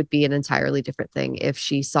think that it would be an entirely different thing if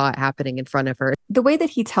she saw it happening in front of her. The way that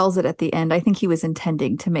he tells it at the end, I think he was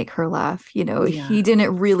intending to make her laugh. He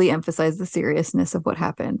didn't really emphasize the seriousness of what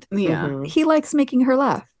happened. Yeah. He likes making her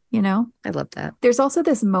laugh. I love that. There's also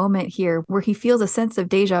this moment here where he feels a sense of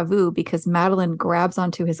deja vu because Madeline grabs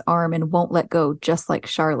onto his arm and won't let go, just like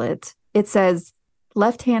Charlotte. It says,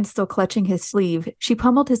 left hand still clutching his sleeve, she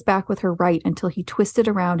pummeled his back with her right until he twisted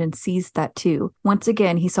around and seized that too. Once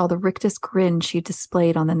again, he saw the rictus grin she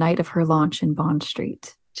displayed on the night of her launch in Bond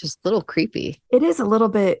Street. Just a little creepy. It is a little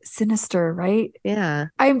bit sinister, right? Yeah.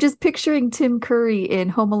 I'm just picturing Tim Curry in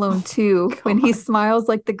Home Alone 2 when he smiles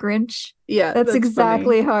like the Grinch. Yeah. That's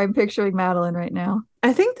exactly funny. How I'm picturing Madeline right now.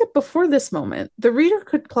 I think that before this moment, the reader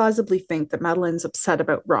could plausibly think that Madeline's upset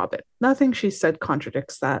about Robin. Nothing she said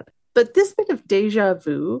contradicts that. But this bit of deja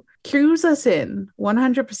vu cues us in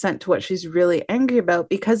 100% to what she's really angry about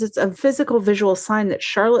because it's a physical visual sign that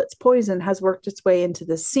Charlotte's poison has worked its way into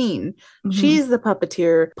the scene. She's the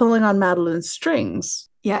puppeteer pulling on Madeline's strings.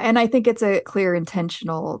 Yeah, and I think it's a clear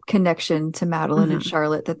intentional connection to Madeline and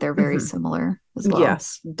Charlotte that they're very similar as well.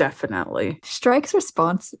 Yes, definitely. Strike's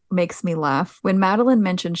response makes me laugh. When Madeline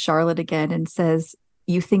mentions Charlotte again and says,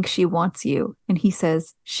 "You think she wants you?" And he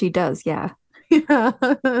says, "She does, yeah." Yeah,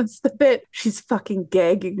 it's the bit. She's fucking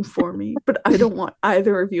gagging for me, but I don't want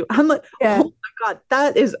either of you. I'm like, oh my God,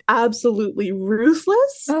 that is absolutely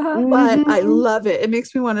ruthless, but I love it. It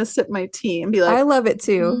makes me want to sip my tea and be like, I love it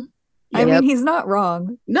too. I mean, he's not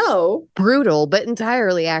wrong. No. Brutal, but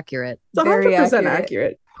entirely accurate. It's 100%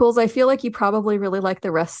 accurate. Pools, I feel like you probably really like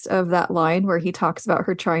the rest of that line where he talks about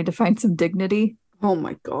her trying to find some dignity. Oh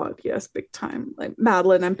my God, yes, big time. Like,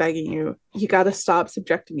 Madeline, I'm begging you, you got to stop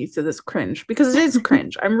subjecting me to this cringe because it is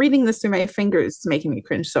cringe. I'm reading this through my fingers. It's making me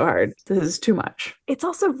cringe so hard. This is too much. It's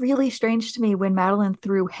also really strange to me when Madeline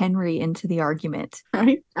threw Henry into the argument.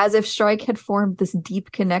 Right? As if Strike had formed this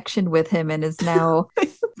deep connection with him and is now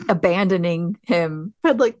abandoning him.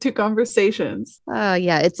 Had like 2 conversations.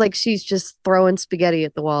 Yeah, it's like she's just throwing spaghetti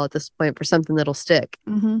at the wall at this point for something that'll stick.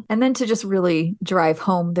 And then to just really drive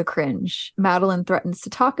home the cringe, Madeline threatens to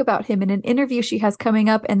talk about him in an interview she has coming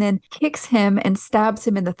up and then kicks him and stabs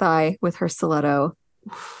him in the thigh with her stiletto.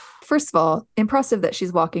 First of all, impressive that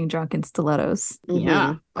she's walking drunk in stilettos.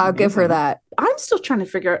 Yeah. I'll give her that. I'm still trying to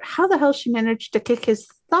figure out how the hell she managed to kick his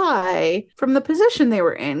thigh from the position they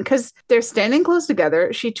were in because they're standing close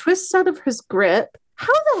together. She twists out of his grip.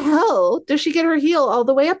 How the hell does she get her heel all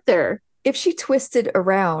the way up there? if she twisted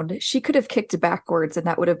around, she could have kicked backwards and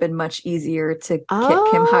that would have been much easier to kick him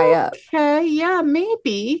Oh, high up. okay, yeah,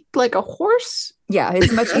 maybe. Like a horse. Yeah,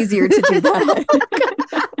 it's much easier to do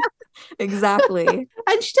that. Exactly.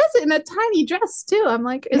 And she does it in a tiny dress too. I'm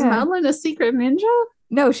like, is Yeah. Madeline a secret ninja?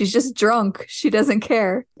 No, she's just drunk. She doesn't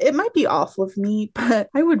care. It might be awful of me, but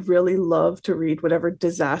I would really love to read whatever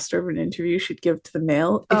disaster of an interview she'd give to the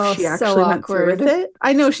Mail if Oh, she so actually went through with awkward. it.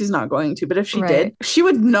 I know she's not going to, but if she Right. did, she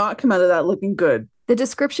would not come out of that looking good. The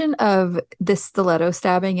description of this stiletto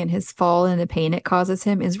stabbing and his fall and the pain it causes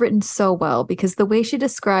him is written so well because the way she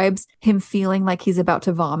describes him feeling like he's about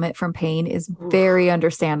to vomit from pain is very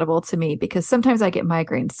understandable to me because sometimes I get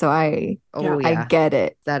migraines, so I get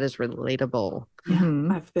it. That is relatable.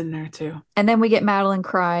 Mhm. I've been there too. And then we get Madeline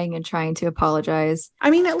crying and trying to apologize. I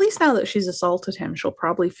mean, at least now that she's assaulted him, she'll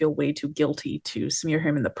probably feel way too guilty to smear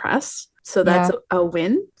him in the press. So that's a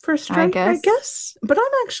win for Strike, I guess. But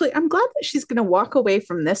I'm glad that she's going to walk away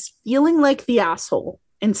from this feeling like the asshole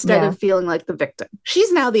instead of feeling like the victim.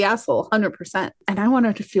 She's now the asshole, 100%. And I want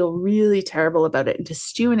her to feel really terrible about it and to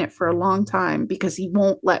stew in it for a long time because he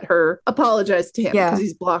won't let her apologize to him because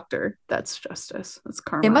he's blocked her. That's justice. That's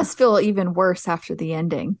karma. It must feel even worse after the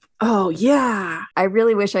ending. Oh, yeah. I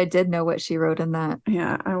really wish I did know what she wrote in that.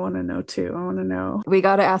 Yeah, I want to know too. I want to know. We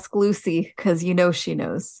got to ask Lucy because she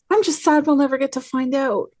knows. I'm just sad we'll never get to find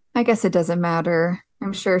out. I guess it doesn't matter.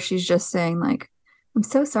 I'm sure she's just saying like, I'm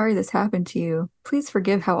so sorry this happened to you. Please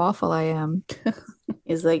forgive how awful I am.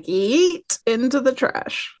 He's like, eat into the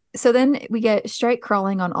trash. So then we get Strike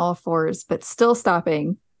crawling on all fours, but still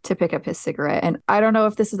stopping to pick up his cigarette. And I don't know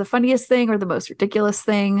if this is the funniest thing or the most ridiculous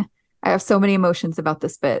thing. I have so many emotions about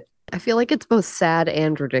this bit. I feel like it's both sad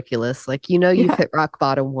and ridiculous. Like, you've hit rock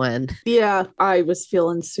bottom when. Yeah, I was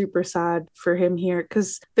feeling super sad for him here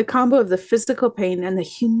because the combo of the physical pain and the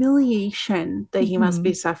humiliation that he must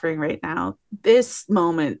be suffering right now, this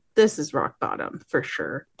moment, this is rock bottom for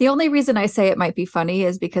sure. The only reason I say it might be funny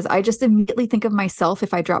is because I just immediately think of myself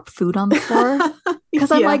if I drop food on the floor.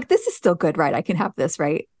 Because I'm like, this is still good, right? I can have this,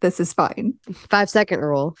 right? This is fine. 5-second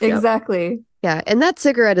rule. Exactly. Yeah. And that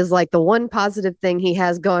cigarette is like the one positive thing he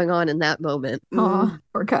has going on in that moment. Oh,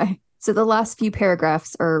 poor guy. So the last few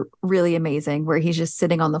paragraphs are really amazing where he's just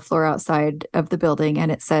sitting on the floor outside of the building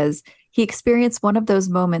and it says, he experienced one of those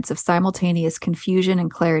moments of simultaneous confusion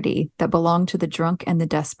and clarity that belong to the drunk and the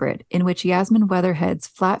desperate, in which Yasmin Weatherhead's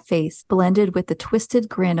flat face blended with the twisted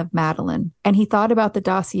grin of Madeline. And he thought about the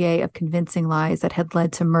dossier of convincing lies that had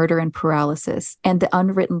led to murder and paralysis, and the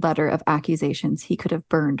unwritten letter of accusations he could have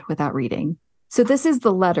burned without reading. So this is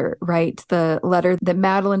the letter, right? The letter that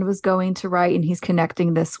Madeline was going to write, and he's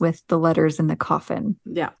connecting this with the letters in the coffin.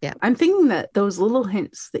 Yeah. I'm thinking that those little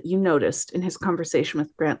hints that you noticed in his conversation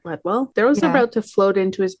with Grant Ledwell, those are about to float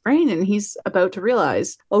into his brain, and he's about to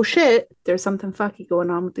realize, oh shit, there's something fucky going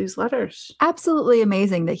on with these letters. Absolutely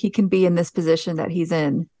amazing that he can be in this position that he's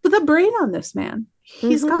in. With a brain on this man.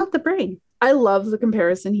 He's got the brain. I love the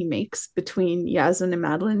comparison he makes between Yasmin and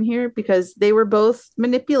Madeline here because they were both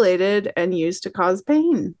manipulated and used to cause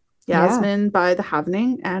pain. Yasmin by the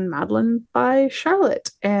Havening and Madeline by Charlotte.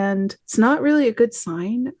 And it's not really a good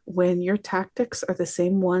sign when your tactics are the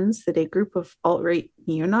same ones that a group of alt-right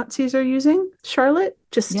neo-Nazis are using, Charlotte.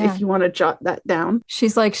 Just if you want to jot that down.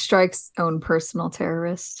 She's like Strike's own personal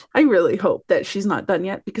terrorist. I really hope that she's not done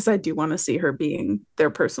yet because I do want to see her being their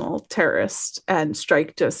personal terrorist and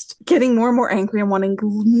Strike just getting more and more angry and wanting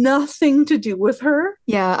nothing to do with her.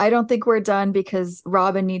 Yeah, I don't think we're done because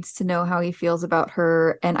Robin needs to know how he feels about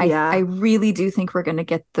her. And I really do think we're going to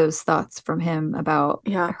get those thoughts from him about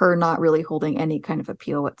her not really holding any kind of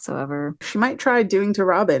appeal whatsoever. She might try doing to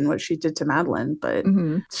Robin what she did to Madeline, but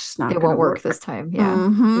it's just not it won't work this time. Yeah.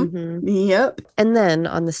 Yep. And then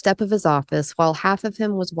on the step of his office, while half of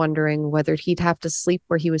him was wondering whether he'd have to sleep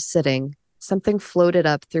where he was sitting, something floated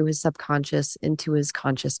up through his subconscious into his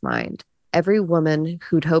conscious mind. Every woman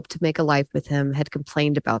who'd hoped to make a life with him had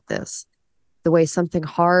complained about this. The way something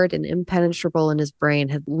hard and impenetrable in his brain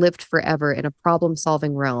had lived forever in a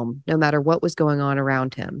problem-solving realm, no matter what was going on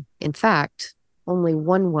around him. In fact, only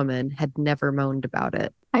one woman had never moaned about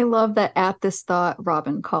it. I love that at this thought,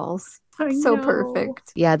 Robin calls. So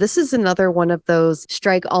perfect. Yeah, this is another one of those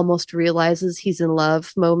Strike almost realizes he's in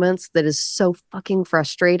love moments that is so fucking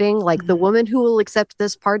frustrating. Like the woman who will accept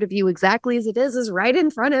this part of you exactly as it is right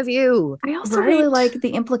in front of you. I also really like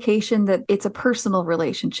the implication that it's a personal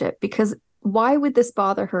relationship because why would this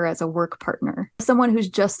bother her as a work partner? Someone who's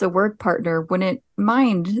just a work partner wouldn't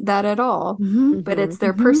mind that at all. But it's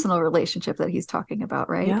their personal relationship that he's talking about,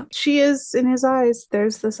 right? Yeah. She is, in his eyes,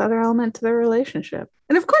 there's this other element to their relationship.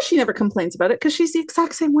 And of course she never complains about it because she's the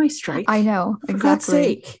exact same way, Strike. I know. For exactly. God's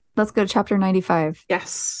sake. Let's go to chapter 95.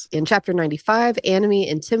 Yes. In chapter 95, Anime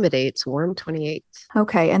intimidates Worm 28.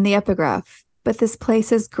 Okay, and the epigraph. But this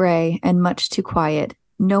place is gray and much too quiet.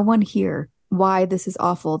 No one here. Why, this is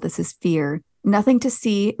awful. This is fear. Nothing to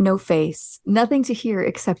see, no face. Nothing to hear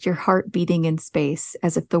except your heart beating in space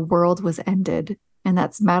as if the world was ended. And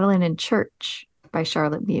that's Madeline in Church by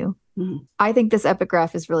Charlotte Mew. I think this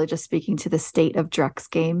epigraph is really just speaking to the state of Drek's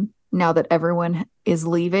game now that everyone is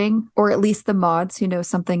leaving, or at least the mods who know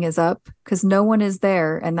something is up, because no one is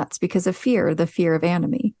there, and that's because of fear, the fear of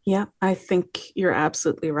Anime. Yeah, I think you're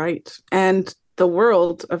absolutely right. And the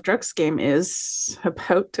world of Drek's game is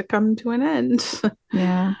about to come to an end.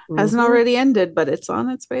 Yeah. Hasn't already ended, but it's on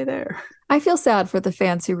its way there. I feel sad for the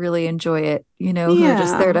fans who really enjoy it, who are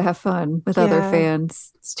just there to have fun with other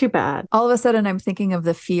fans. It's too bad. All of a sudden, I'm thinking of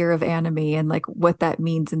the fear of Anime and like what that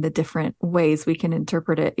means in the different ways we can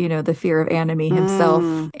interpret it. The fear of Anime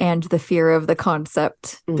himself and the fear of the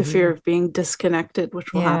concept. The fear of being disconnected,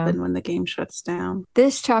 which will happen when the game shuts down.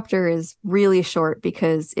 This chapter is really short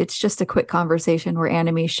because it's just a quick conversation where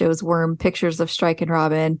Anime shows Worm pictures of Strike and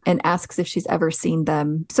Robin and asks if she's ever seen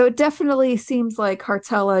them. So it definitely seems like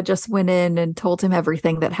Hartella just went in and told him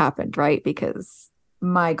everything that happened, right? Because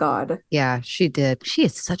my God. Yeah, she did. She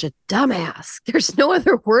is such a dumbass. There's no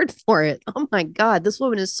other word for it. Oh my God, this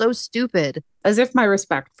woman is so stupid. As if my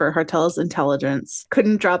respect for Hartella's intelligence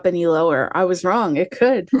couldn't drop any lower. I was wrong. It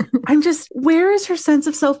could. Where is her sense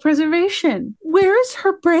of self-preservation? Where is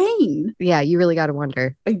her brain? Yeah, you really got to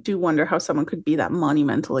wonder. I do wonder how someone could be that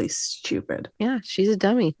monumentally stupid. Yeah, she's a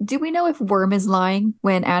dummy. Do we know if Worm is lying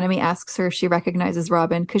when Anime asks her if she recognizes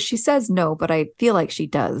Robin? Because she says no, but I feel like she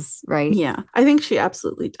does, right? Yeah, I think she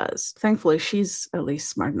absolutely does. Thankfully, she's at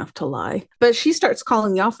least smart enough to lie. But she starts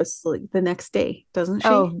calling the office like the next day, doesn't she?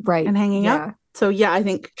 Oh, right. And hanging up. So yeah, I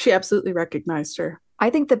think she absolutely recognized her. I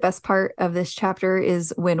think the best part of this chapter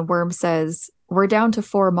is when Worm says, we're down to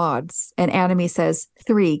 4 mods. And Anime says,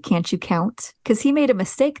 3, can't you count? Because he made a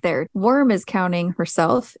mistake there. Worm is counting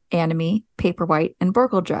herself, Anime, Paperwhite, and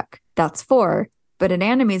Borgeldrek. That's 4. But in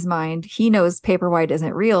Anime's mind, he knows Paperwhite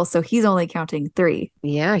isn't real, so he's only counting 3.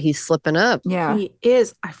 Yeah, he's slipping up. Yeah. He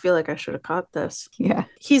is. I feel like I should have caught this. Yeah.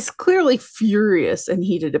 He's clearly furious and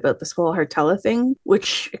heated about this whole Hartella thing,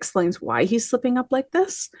 which explains why he's slipping up like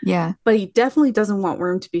this. Yeah. But he definitely doesn't want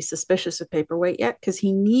Worm to be suspicious of Paperwhite yet, because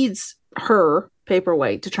he needs her,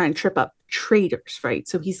 Paperwhite, to try and trip up traitors, right?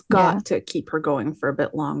 So he's got to keep her going for a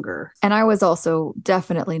bit longer. And I was also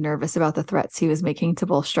definitely nervous about the threats he was making to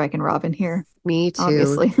both Strike and Robin here. Me too.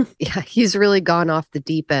 Obviously. Yeah, he's really gone off the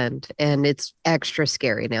deep end, and it's extra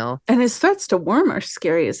scary now. And his threats to Worm are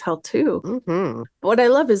scary as hell too. Mm-hmm. What I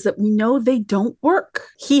love is that we know they don't work.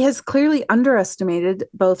 He has clearly underestimated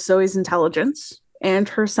both Zoe's intelligence and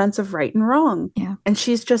her sense of right and wrong. Yeah. And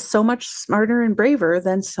she's just so much smarter and braver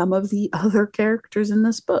than some of the other characters in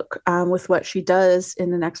this book, with what she does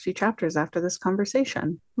in the next few chapters after this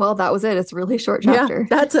conversation. Well, that was it. It's a really short chapter.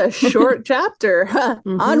 Yeah, that's a short chapter.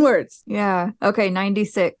 Onwards. Yeah. Okay,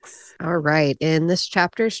 96. All right. In this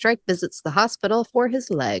chapter, Strike visits the hospital for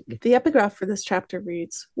his leg. The epigraph for this chapter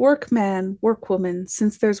reads, "Work man, work woman,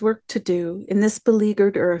 since there's work to do in this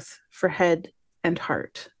beleaguered earth for head and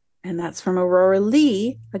heart." And that's from Aurora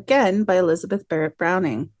Lee, again by Elizabeth Barrett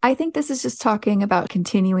Browning. I think this is just talking about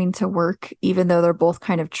continuing to work, even though they're both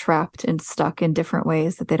kind of trapped and stuck in different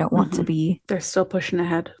ways that they don't want to be. They're still pushing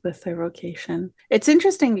ahead with their vocation. It's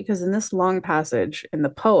interesting because in this long passage in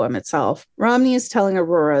the poem itself, Romney is telling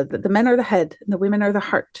Aurora that the men are the head and the women are the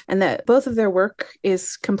heart, and that both of their work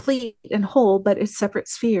is complete and whole, but it's separate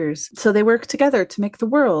spheres. So they work together to make the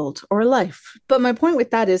world or life. But my point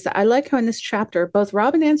with that is that I like how in this chapter, both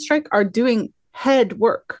Robin and Strike are doing head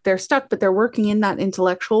work. They're stuck, but they're working in that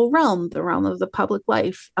intellectual realm, the realm of the public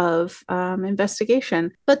life of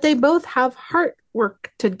investigation. But they both have heart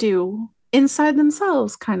work to do inside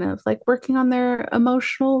themselves, kind of like working on their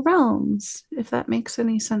emotional realms, if that makes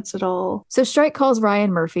any sense at all. So Strike calls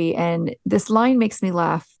Ryan Murphy, and this line makes me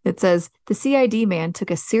laugh. It says, the CID man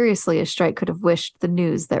took as seriously as Strike could have wished the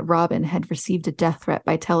news that Robin had received a death threat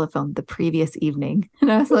by telephone the previous evening. And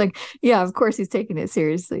I was like, yeah, of course he's taking it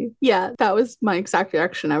seriously. Yeah, that was my exact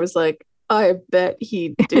reaction. I was like, I bet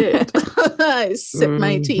he did. I sip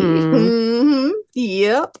my tea. Mm-hmm.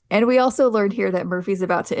 Yep. And we also learned here that Murphy's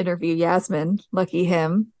about to interview Yasmin. Lucky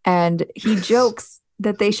him. And he jokes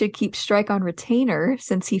that they should keep Strike on retainer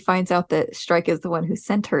since he finds out that Strike is the one who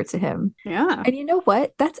sent her to him. Yeah. And you know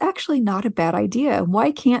what? That's actually not a bad idea.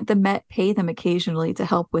 Why can't the Met pay them occasionally to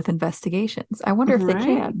help with investigations? I wonder if they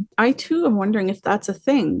can. I too am wondering if that's a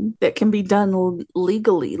thing that can be done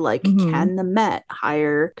legally. Like, can the Met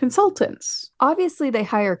hire consultants? Obviously, they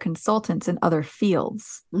hire consultants in other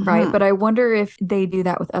fields, right? But I wonder if they do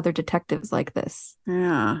that with other detectives like this.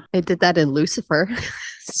 Yeah. They did that in Lucifer.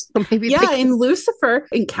 So maybe in Lucifer,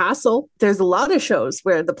 in Castle, there's a lot of shows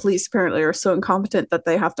where the police apparently are so incompetent that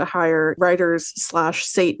they have to hire writers /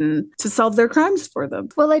 Satan to solve their crimes for them.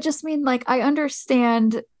 Well, I just mean, like, I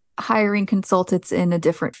understand hiring consultants in a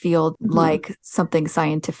different field, like something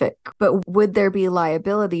scientific, but would there be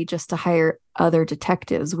liability just to hire other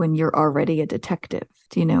detectives when you're already a detective?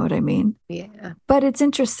 Do you know what I mean? Yeah. But it's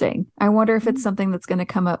interesting. I wonder if it's something that's going to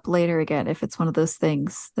come up later again, if it's one of those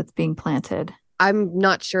things that's being planted. I'm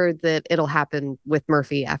not sure that it'll happen with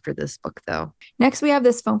Murphy after this book, though. Next, we have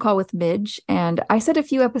this phone call with Midge. And I said a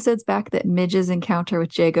few episodes back that Midge's encounter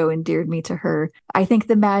with Jago endeared me to her. I think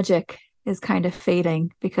the magic is kind of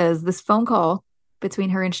fading because this phone call between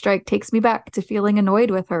her and Strike takes me back to feeling annoyed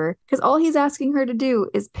with her because all he's asking her to do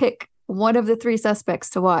is pick one of the 3 suspects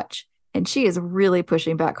to watch. And she is really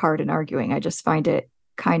pushing back hard and arguing. I just find it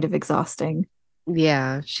kind of exhausting.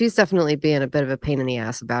 Yeah, she's definitely being a bit of a pain in the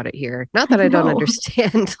ass about it here. Not that I don't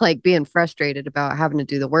understand, like, being frustrated about having to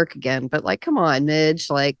do the work again, but, like, come on, Midge,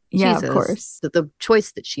 like, yeah, Jesus. Of course. The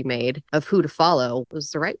choice that she made of who to follow was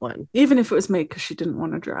the right one. Even if it was made because she didn't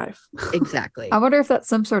want to drive. Exactly. I wonder if that's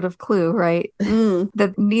some sort of clue, right?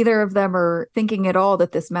 That neither of them are thinking at all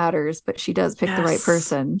that this matters, but she does pick the right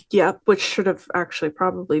person. Yeah, which should have actually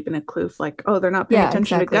probably been a clue of like, oh, they're not paying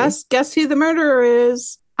attention exactly. to Gus. Guess who the murderer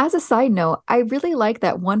is? As a side note, I really like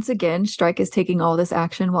that once again, Strike is taking all this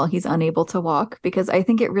action while he's unable to walk, because I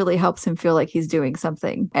think it really helps him feel like he's doing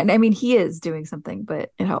something. And I mean, he is doing something, but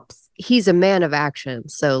it helps. He's a man of action.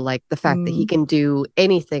 So, like, the fact that he can do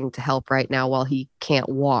anything to help right now while he can't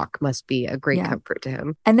walk must be a great comfort to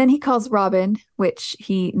him. And then he calls Robin, which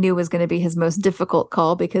he knew was going to be his most difficult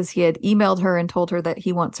call because he had emailed her and told her that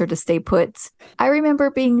he wants her to stay put. I remember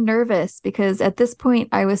being nervous because at this point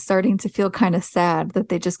I was starting to feel kind of sad that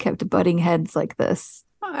they just kept butting heads like this.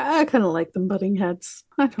 I kind of like them butting heads.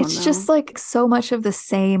 I don't know. It's just like so much of the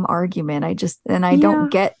same argument. I don't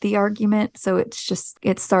get the argument. So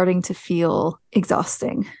it's starting to feel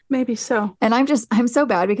exhausting. Maybe so. And I'm so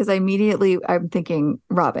bad because I'm thinking,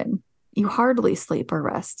 Robin, you hardly sleep or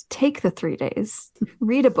rest. Take the 3 days,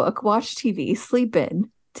 read a book, watch TV, sleep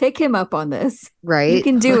in. Take him up on this. Right. You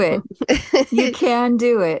can do it. You can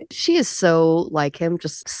do it. She is so like him,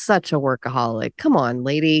 just such a workaholic. Come on,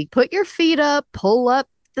 lady. Put your feet up, pull up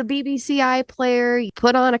the BBC iPlayer,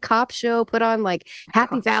 put on a cop show, put on like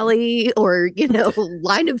Happy Valley or,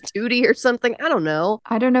 Line of Duty or something. I don't know.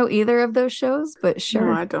 I don't know either of those shows, but sure.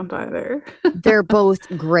 No, I don't either. They're both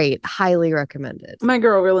great. Highly recommended. My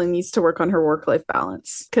girl really needs to work on her work-life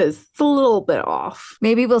balance because it's a little bit off.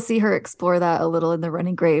 Maybe we'll see her explore that a little in The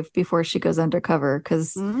Running Grave before she goes undercover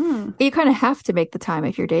because you kind of have to make the time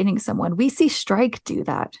if you're dating someone. We see Strike do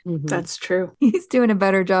that. Mm-hmm. That's true. He's doing a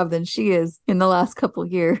better job than she is in the last couple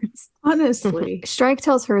years. Honestly. Strike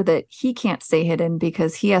tells her that he can't stay hidden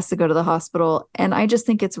because he has to go to the hospital. And I just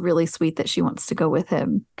think it's really sweet that she wants to go with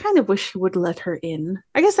him. Kind of wish he would let her in.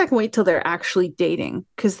 I guess I can wait till they're actually dating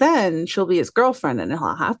because then she'll be his girlfriend and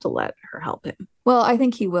he'll have to let her help him. Well, I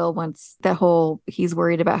think he will once the whole he's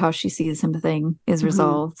worried about how she sees him thing is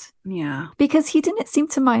resolved. Yeah. Because he didn't seem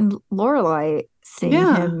to mind Lorelai seeing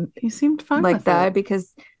him. He seemed fine like with that it.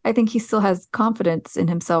 Because I think he still has confidence in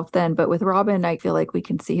himself then. But with Robin, I feel like we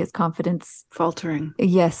can see his confidence faltering.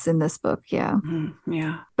 Yes, in this book. Yeah.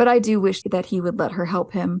 Yeah. But I do wish that he would let her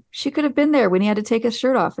help him. She could have been there when he had to take his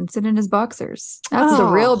shirt off and sit in his boxers. That's the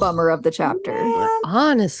real bummer of the chapter. Man.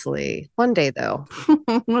 Honestly, one day though.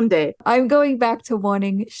 One day. I'm going back to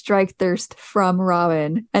wanting Strike Thirst from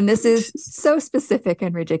Robin. And this is so specific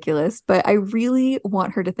and ridiculous, but I really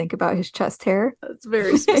want her to think about his chest hair. That's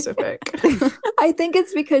very specific. I think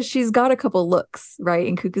it's because she's got a couple looks, right?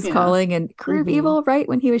 In Cuckoo's Calling and Career of Evil, right?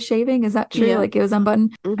 When he was shaving. Is that true? Yeah. Like it was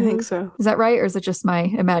unbuttoned? I think so. Is that right? Or is it just my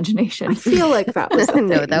imagination? I feel like that was a thing.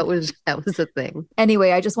 No, that was a thing.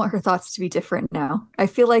 Anyway, I just want her thoughts to be different now. I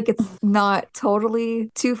feel like it's not totally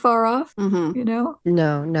too far off, you know?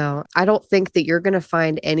 No. I don't think that you're going to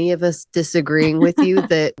find any of us disagreeing with you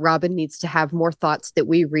that Robin needs to have more thoughts that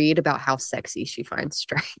we read about how sexy she finds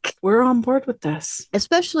Strike. We're on board with this.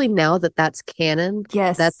 Especially now that that's canon.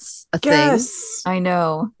 Yes. That's a Yes. thing. I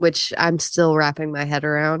know. Which I'm still wrapping my head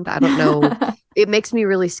around. I don't know It makes me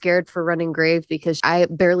really scared for Running Grave because I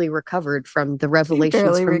barely recovered from the revelations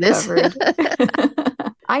Barely from recovered. this.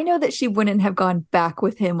 I know that she wouldn't have gone back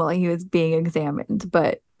with him while he was being examined,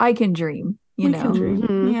 but I can dream, you We know. can dream.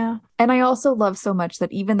 Mhm. Yeah. And I also love so much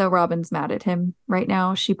that even though Robin's mad at him right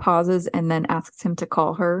now, she pauses and then asks him to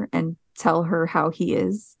call her and tell her how he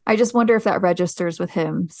is. I just wonder if that registers with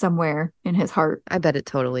him somewhere in his heart. I bet it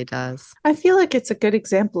totally does. I feel like it's a good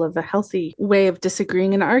example of a healthy way of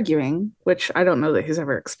disagreeing and arguing, which I don't know that he's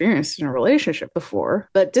ever experienced in a relationship before,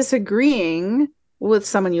 but disagreeing with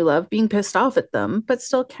someone you love, being pissed off at them, but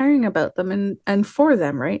still caring about them and for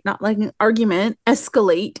them, right? Not letting an argument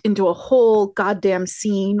escalate into a whole goddamn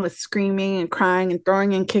scene with screaming and crying and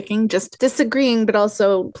throwing and kicking, just disagreeing, but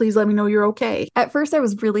also, please let me know you're okay. At first, I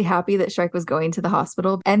was really happy that Shrike was going to the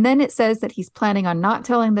hospital. And then it says that he's planning on not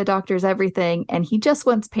telling the doctors everything and he just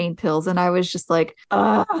wants pain pills. And I was just like,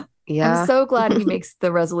 ah. Yeah. I'm so glad he makes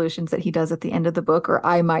the resolutions that he does at the end of the book, or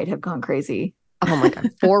I might have gone crazy. Oh my God,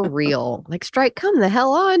 for real. Like, Strike, come the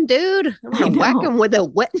hell on, dude. I'm I going to whack know. him with a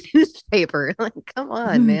wet newspaper. Like, come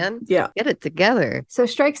on, man. Yeah. Get it together. So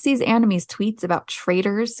Strike sees Anime's tweets about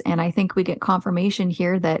traitors, and I think we get confirmation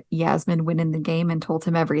here that Yasmin went in the game and told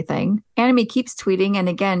him everything. Anime keeps tweeting, and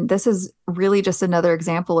again, this is really just another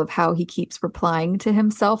example of how he keeps replying to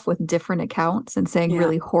himself with different accounts and saying Yeah.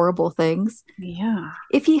 really horrible things. Yeah.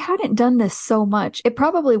 If he hadn't done this so much, it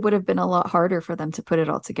probably would have been a lot harder for them to put it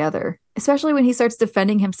all together, especially when he starts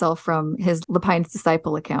defending himself from his Lepine's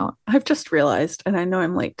Disciple account. I've just realized, and I know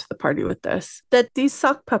I'm late to the party with this, that these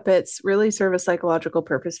sock puppets really serve a psychological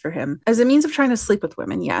purpose for him as a means of trying to sleep with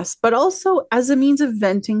women, yes, but also as a means of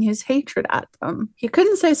venting his hatred at them. He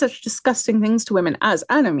couldn't say such disgusting things to women as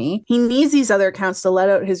Anime. He needs these other accounts to let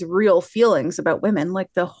out his real feelings about women, like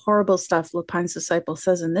the horrible stuff Lepine's Disciple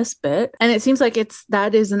says in this bit. And it seems like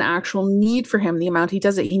that is an actual need for him, the amount he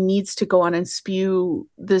does it. He needs to go on and spew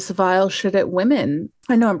this vile shit at women.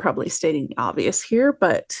 I know I'm probably stating the obvious here,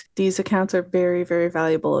 but these accounts are very, very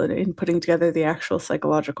valuable in putting together the actual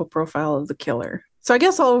psychological profile of the killer. So I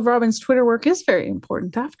guess all of Robin's Twitter work is very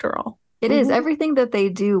important after all. It is. Mhm. Everything that they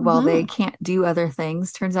do while they Mhm. can't do other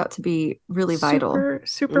things turns out to be really vital.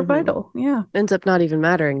 Super Mhm. vital. Yeah. Ends up not even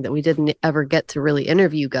mattering that we didn't ever get to really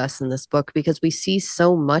interview Gus in this book because we see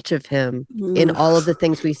so much of him in all of the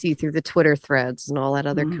things we see through the Twitter threads and all that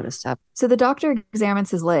other Mm. kind of stuff. So the doctor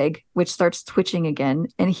examines his leg, which starts twitching again.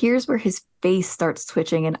 And here's where his face starts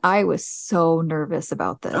twitching. And I was so nervous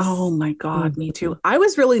about this. Oh my God, me too. I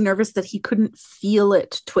was really nervous that he couldn't feel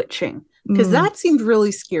it twitching because Mm. that seemed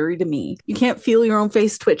really scary to me. You can't feel your own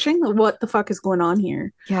face twitching? What the fuck is going on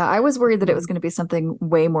here? Yeah, I was worried that it was going to be something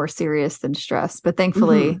way more serious than stress, but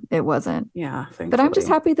thankfully it wasn't. Yeah, thankfully. But I'm just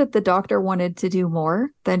happy that the doctor wanted to do more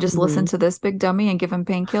than just listen to this big dummy and give him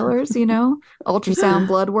painkillers, you know? Ultrasound,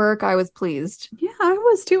 blood work. I was pleased. Yeah, I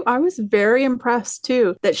was too. I was very impressed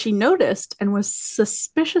too that she noticed and was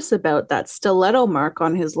suspicious about that stiletto mark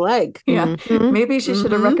on his leg. Yeah. Mhm. Maybe she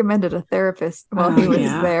should have Mhm. recommended a therapist while he was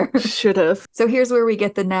there. Should have. So here's where we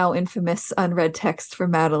get the now infamous unread text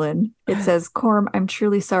from Madeline. It says, Corm, I'm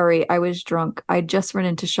truly sorry. I was drunk. I just run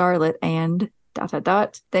into Charlotte and ...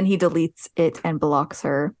 Then he deletes it and blocks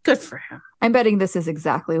her. Good for him. I'm betting this is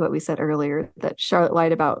exactly what we said earlier, that Charlotte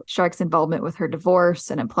lied about Shark's involvement with her divorce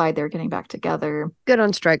and implied they're getting back together. Good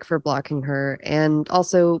on Strike for blocking her. And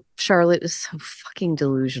also, Charlotte is so fucking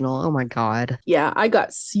delusional. Oh my God. Yeah, I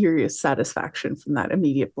got serious satisfaction from that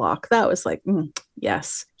immediate block. That was like,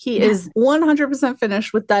 yes. He is 100%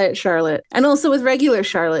 finished with Diet Charlotte and also with regular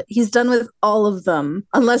Charlotte. He's done with all of them,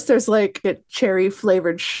 unless there's like a cherry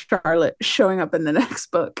flavored Charlotte showing up in the next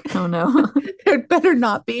book. Oh no. There better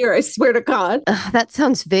not be, or I swear to God. That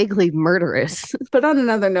sounds vaguely murderous. But on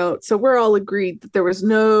another note, so we're all agreed that there was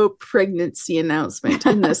no pregnancy announcement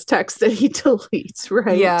in this text that he deletes,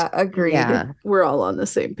 right? Yeah, agreed. Yeah. We're all on the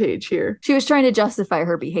same page here. She was trying to justify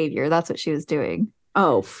her behavior. That's what she was doing.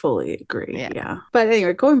 Oh, fully agree. Yeah. Yeah. But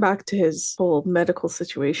anyway, going back to his whole medical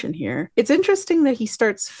situation here, it's interesting that he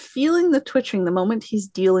starts feeling the twitching the moment he's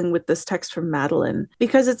dealing with this text from Madeline,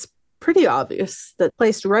 because it's pretty obvious that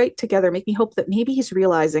placed right together make me hope that maybe he's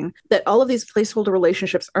realizing that all of these placeholder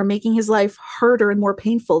relationships are making his life harder and more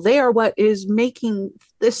painful. They are what is making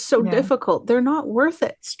this so difficult. They're not worth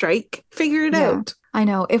it. Strike. Figure it out. I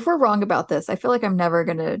know. If we're wrong about this, I feel like I'm never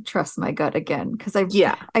going to trust my gut again because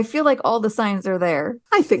I feel like all the signs are there.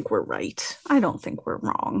 I think we're right. I don't think we're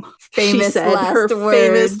wrong. Famous she said last her words.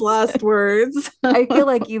 famous last words. I feel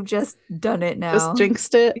like you've just done it now. Just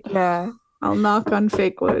jinxed it. Yeah. I'll knock on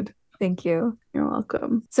fake wood. Thank you. You're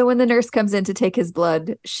welcome. So when the nurse comes in to take his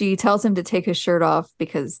blood, she tells him to take his shirt off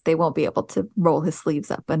because they won't be able to roll his sleeves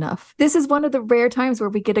up enough. This is one of the rare times where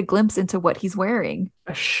we get a glimpse into what he's wearing.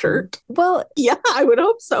 A shirt? Well, yeah, I would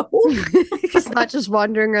hope so. He's not just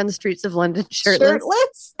wandering around the streets of London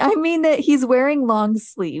shirtless. I mean that he's wearing long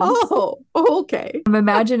sleeves. Oh, okay. I'm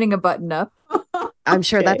imagining a button up. I'm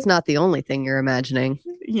sure that's not the only thing you're imagining.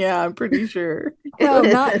 Yeah, I'm pretty sure. No,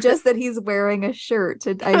 not just that he's wearing a shirt.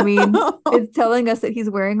 I mean, it's telling us that he's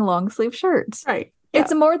wearing long sleeve shirts. Right. Yeah.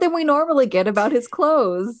 It's more than we normally get about his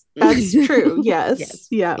clothes. That's true. Yes.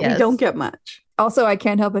 Yeah, Yes. we don't get much. Also, I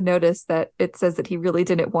can't help but notice that it says that he really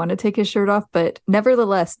didn't want to take his shirt off, but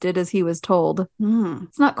nevertheless did as he was told.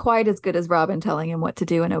 It's not quite as good as Robin telling him what to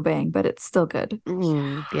do and obeying, but it's still good.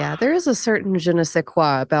 Yeah, there is a certain je ne sais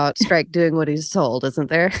quoi about Strike doing what he's told, isn't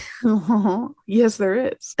there? Yes, there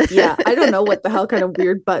is. Yeah, I don't know what the hell kind of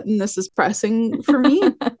weird button this is pressing for me,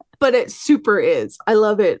 but it super is. I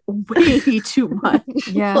love it way too much.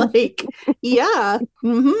 Yeah. Like, yeah.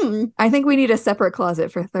 Mm-hmm. I think we need a separate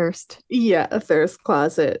closet for Thirst. Yeah, a thirst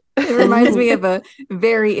closet. It reminds me of a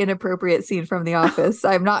very inappropriate scene from The Office.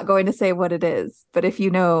 I'm not going to say what it is, but if you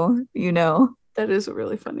know, you know. That is a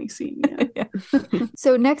really funny scene. Yeah.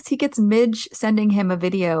 So next he gets Midge sending him a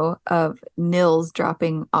video of Nils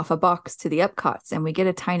dropping off a box to the Epcots, and we get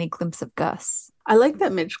a tiny glimpse of Gus. I like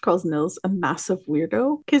that Midge calls Nils a massive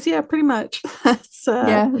weirdo because, yeah, pretty much. That's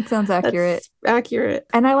yeah, that sounds accurate. Accurate.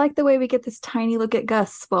 And I like the way we get this tiny look at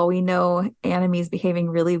Gus while we know Anime's behaving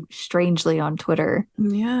really strangely on Twitter.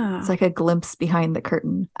 Yeah. It's like a glimpse behind the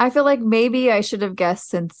curtain. I feel like maybe I should have guessed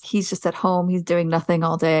since he's just at home, he's doing nothing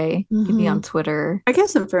all day. He'd be on Twitter. I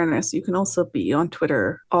guess in fairness, you can also be on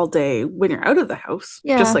Twitter all day when you're out of the house.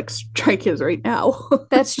 Yeah. Just like Strike is right now.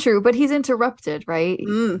 That's true, but he's interrupted, right?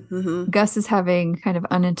 Mm-hmm. Gus is having kind of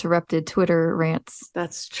uninterrupted Twitter rants.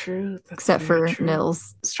 That's true. Except for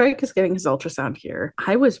Nils. Strike is getting his ultrasound here.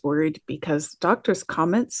 I was worried because doctor's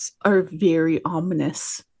comments are very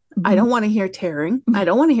ominous. I don't want to hear tearing. I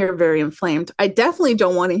don't want to hear very inflamed. I definitely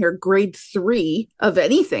don't want to hear grade 3 of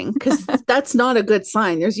anything because that's not a good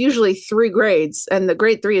sign. There's usually 3 grades and the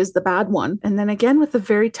grade 3 is the bad one. And then again with the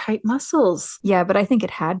very tight muscles. Yeah, but I think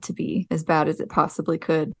it had to be as bad as it possibly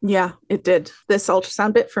could. Yeah, it did. This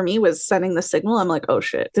ultrasound bit for me was sending the signal. I'm like, oh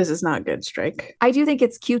shit, this is not good, Strike. I do think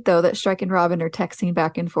it's cute though that Strike and Robin are texting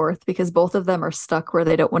back and forth because both of them are stuck where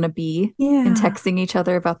they don't want to be and texting each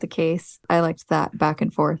other about the case. I liked that back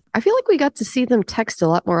and forth. I feel like we got to see them text a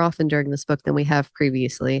lot more often during this book than we have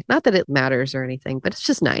previously. Not that it matters or anything, but it's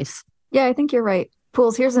just nice. Yeah, I think you're right.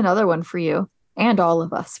 Pools, here's another one for you. And all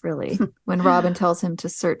of us, really. When Robin tells him to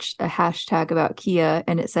search a hashtag about Kia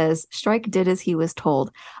and it says, Strike did as he was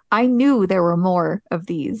told. I knew there were more of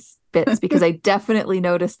these bits because I definitely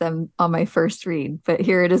noticed them on my first read, but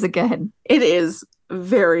here it is again. It is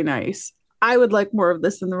very nice. I would like more of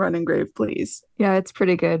this in the Running Grave, please. Yeah, it's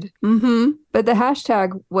pretty good. Mm-hmm. But the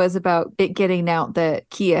hashtag was about it getting out that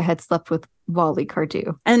Kia had slept with Wally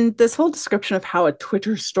Cardew. And this whole description of how a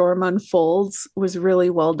Twitter storm unfolds was really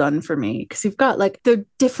well done for me because you've got like the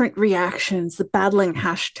different reactions, the battling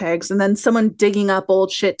hashtags, and then someone digging up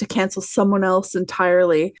old shit to cancel someone else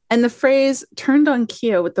entirely. And the phrase turned on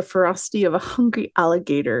Kia with the ferocity of a hungry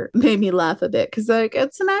alligator made me laugh a bit because like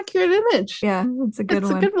it's an accurate image. Yeah, it's a good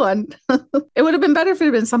one. It's a good one. It would have been better if it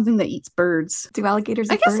had been something that eats birds. Do alligators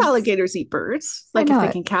eat I guess birds? Alligators eat birds, like if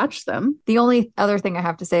they can catch them. The only other thing I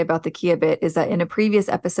have to say about the Kia bit is that in a previous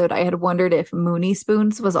episode, I had wondered if Mooney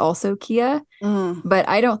Spoons was also Kia, but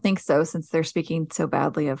I don't think so since they're speaking so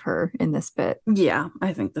badly of her in this bit. Yeah,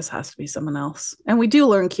 I think this has to be someone else. And we do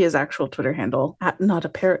learn Kia's actual Twitter handle, not a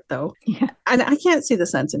parrot though. Yeah. And I can't see the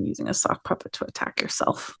sense in using a sock puppet to attack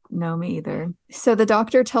yourself. No, me either. So the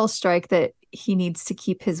doctor tells Strike that he needs to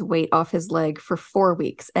keep his weight off his leg for 4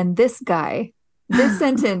 weeks. And this guy... This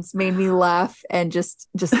sentence made me laugh and just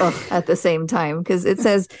at the same time because it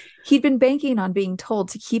says he'd been banking on being told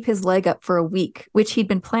to keep his leg up for a week, which he'd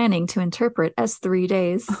been planning to interpret as 3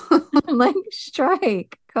 days. I'm like,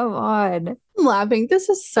 Strike, come on. I'm laughing. This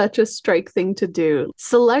is such a Strike thing to do.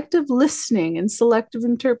 Selective listening and selective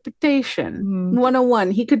interpretation.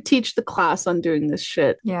 101. He could teach the class on doing this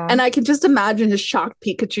shit. Yeah. And I can just imagine his shocked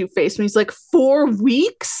Pikachu face when he's like, 4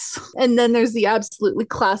 weeks? And then there's the absolutely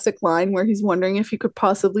classic line where he's wondering if he could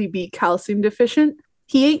possibly be calcium deficient.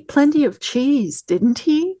 He ate plenty of cheese, didn't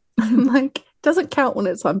he? I'm like, doesn't count when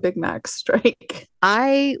it's on Big Mac, Strike.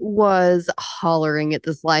 I was hollering at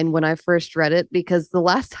this line when I first read it because the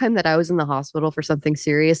last time that I was in the hospital for something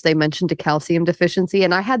serious, they mentioned a calcium deficiency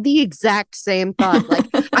and I had the exact same thought. Like,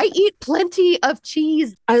 I eat plenty of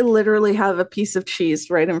cheese. I literally have a piece of cheese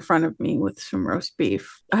right in front of me with some roast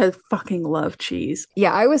beef. I fucking love cheese.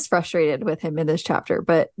 Yeah, I was frustrated with him in this chapter,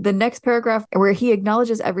 but the next paragraph where he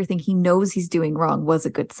acknowledges everything he knows he's doing wrong was a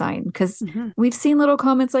good sign, because we've seen little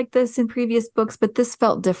comments like this in previous books, but this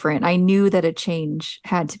felt different. I knew that a change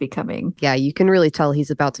had to be coming. Yeah, you can really tell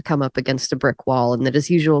he's about to come up against a brick wall, and that his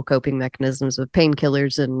usual coping mechanisms of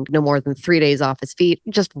painkillers and no more than 3 days off his feet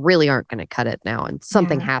just really aren't going to cut it now, and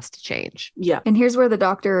something has to change. Yeah. And here's where the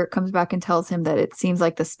doctor comes back and tells him that it seems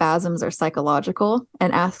like the spasms are psychological,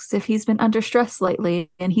 and asks if he's been under stress lately,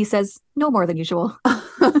 and he says no more than usual.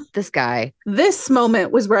 This guy. This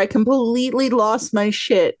moment was where I completely lost my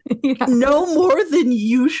shit. Yeah. No more than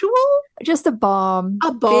usual? Just a bomb.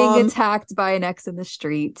 A bomb. Being attacked by an ex in the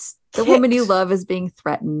streets. The woman you love is being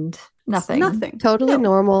threatened. Nothing. Nothing. Totally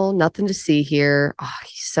normal. Nothing to see here. Oh,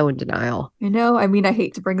 he's so in denial. You know, I mean, I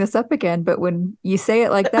hate to bring this up again, but when you say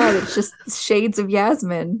it like that, it's just shades of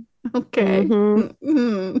Yasmin. Okay.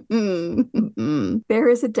 There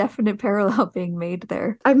is a definite parallel being made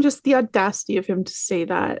there. I'm just the audacity of him to say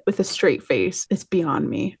that with a straight face. It's beyond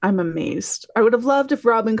me. I'm amazed. I would have loved if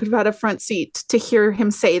Robin could have had a front seat to hear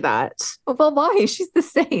him say that. Well, why? She's the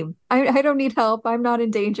same. I don't need help. I'm not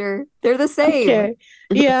in danger. They're the same. Okay.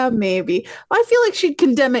 Yeah, maybe. I feel like she'd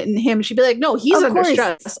condemn it in him. She'd be like, no, he's under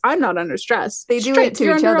stress. I'm not under stress. They do it to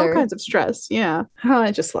You're each under other. all kinds of stress. Yeah. Oh,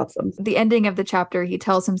 I just love them. The ending of the chapter, he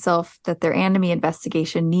tells himself that their enemy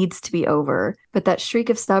investigation needs to be over, but that streak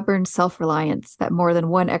of stubborn self-reliance that more than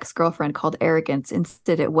one ex-girlfriend called arrogance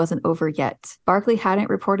insisted it wasn't over yet. Barclay hadn't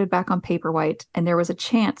reported back on Paperwhite, and there was a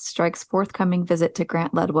chance Strike's forthcoming visit to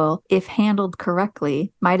Grant Ledwell, if handled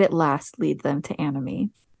correctly, might at last lead them to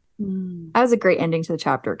Anime. That was a great ending to the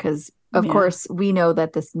chapter, because of course we know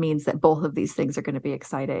that this means that both of these things are going to be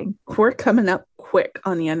exciting. We're coming up quick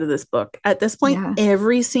on the end of this book. At this point,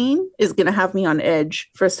 every scene is going to have me on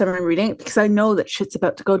edge first time I'm reading it, because I know that shit's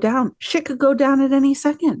about to go down. Shit could go down at any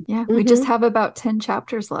second. Yeah, we just have about 10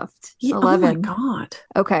 chapters left. Yeah, 11. Oh my God.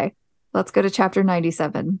 Okay, let's go to chapter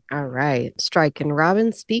 97. All right. Strike and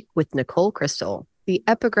Robin speak with Nicole Crystal. The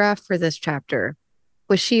epigraph for this chapter.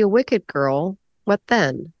 Was she a wicked girl? What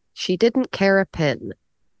then? She didn't care a pin.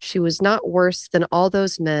 She was not worse than all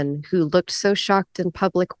those men who looked so shocked in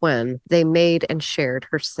public when they made and shared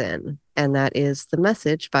her sin. And that is The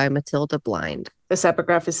Message by Matilda Blind. This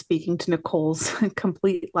epigraph is speaking to Nicole's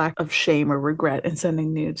complete lack of shame or regret in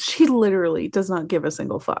sending nudes. She literally does not give a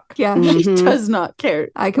single fuck. Yeah. She does not care.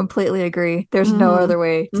 I completely agree. There's no other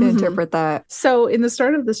way to interpret that. So in the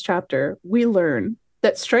start of this chapter, we learn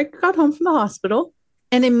that Strike got home from the hospital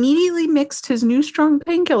and immediately mixed his new strong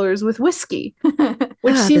painkillers with whiskey,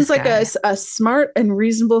 which seems like a smart and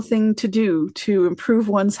reasonable thing to do to improve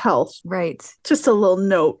one's health. Right. Just a little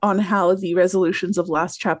note on how the resolutions of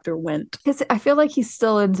last chapter went. Because I feel like he's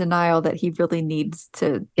still in denial that he really needs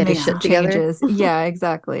to get his shit together. Yeah,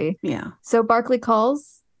 exactly. Yeah. So Barclay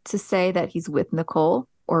calls to say that he's with Nicole,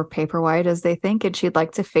 or Paperwhite as they think, and she'd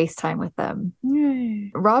like to FaceTime with them.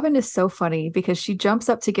 Yay. Robin is so funny because she jumps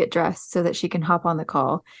up to get dressed so that she can hop on the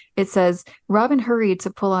call. It says, Robin hurried to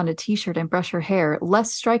pull on a t-shirt and brush her hair,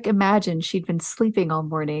 lest Strike imagine she'd been sleeping all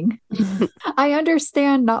morning. I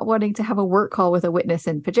understand not wanting to have a work call with a witness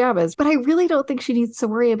in pajamas, but I really don't think she needs to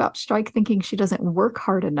worry about Strike thinking she doesn't work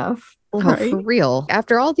hard enough. Oh, for real.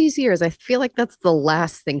 After all these years, I feel like that's the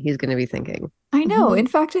last thing he's going to be thinking. I know. In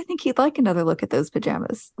fact, I think he'd like another look at those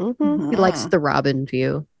pajamas. He likes the Robin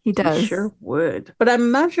view. He does. He sure would. But I'm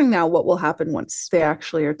imagining now what will happen once they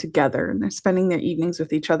actually are together and they're spending their evenings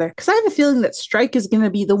with each other. Because I have a feeling that Strike is going to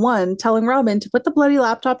be the one telling Robin to put the bloody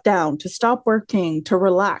laptop down, to stop working, to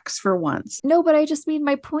relax for once. No, but I just mean,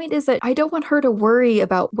 my point is that I don't want her to worry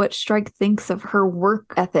about what Strike thinks of her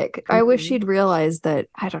work ethic. I wish she'd realize that,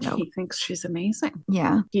 I don't know. He thinks she's amazing.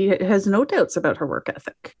 Yeah. He has no doubts about her work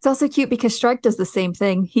ethic. It's also cute because Strike does the same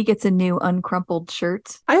thing. He gets a new uncrumpled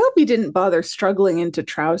shirt. I hope he didn't bother struggling into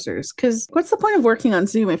trousers, because what's the point of working on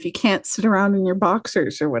Zoom if you can't sit around in your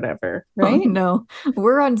boxers or whatever, right? Oh, no.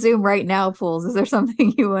 We're on Zoom right now, Fools. Is there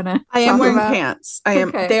something you want to I am wearing about? pants. I am.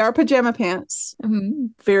 Okay. They are pajama pants.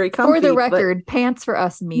 Very comfy. For the record, pants for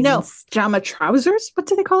us means... No, pajama trousers? What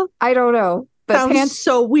do they call it? I don't know. But Sounds pants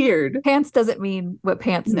so weird. Pants doesn't mean what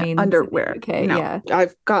pants means. Underwear. Okay, no. yeah.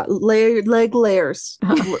 I've got leg layers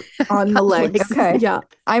on the legs. Okay. Yeah.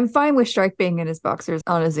 I'm fine with Strike being in his boxers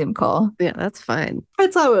on a Zoom call. Yeah, that's fine.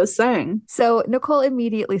 That's all I was saying. So Nicole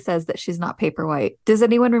immediately says that she's not Paperwhite. Does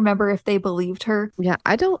anyone remember if they believed her? Yeah,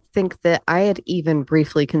 I don't think that I had even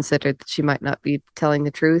briefly considered that she might not be telling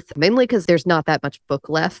the truth, mainly because there's not that much book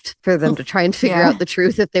left for them to try and figure Yeah. out the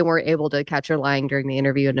truth if they weren't able to catch her lying during the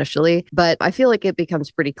interview initially. But I feel like it becomes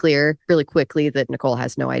pretty clear really quickly that Nicole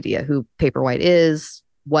has no idea who Paperwhite is,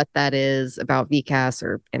 what that is about VCAS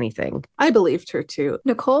or anything. I believed her too.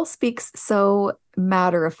 Nicole speaks so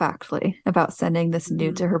matter-of-factly about sending this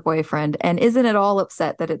nude to her boyfriend and isn't at all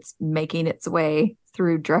upset that it's making its way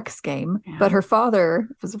through Dreck's game. Yeah. But her father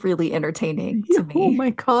was really entertaining to me. Oh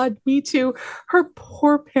my God, me too. Her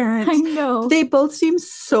poor parents. I know. They both seem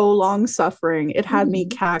so long suffering. It had me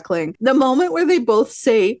cackling. The moment where they both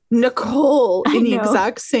say Nicole in the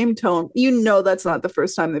exact same tone, you know that's not the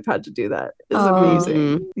first time they've had to do that. It's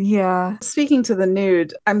amazing. Yeah. Speaking to the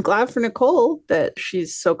nude, I'm glad for Nicole that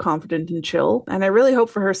she's so confident and chill. And I really hope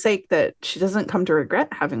for her sake that she doesn't come to regret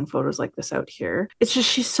having photos like this out here. It's just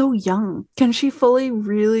she's so young. Can she fully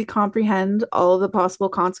really comprehend all of the possible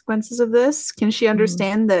consequences of this? Can she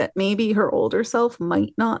understand that maybe her older self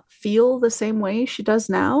might not feel the same way she does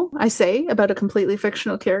now? I say about a completely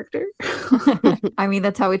fictional character. I mean,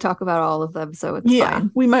 that's how we talk about all of them, so it's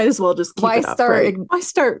fine. We might as well just keep it up, right? Why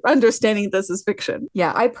start understanding this as fiction?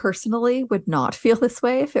 Yeah, I personally would not feel this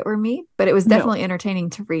way if it were me, but it was definitely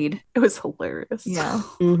entertaining to read. It was hilarious. Yeah.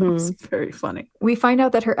 It was very funny. We find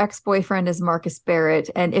out that her ex-boyfriend is Marcus Barrett,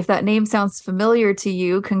 and if that name sounds familiar to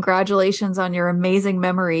you, congratulations on your amazing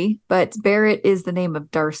memory. But Barrett is the name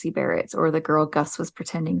of Darcy Barrett, or the girl Gus was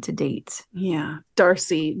pretending to date. Yeah,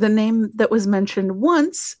 Darcy, the name that was mentioned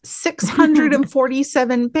once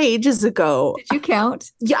 647 pages ago. Did you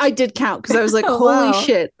count? Yeah, I did count because I was like, holy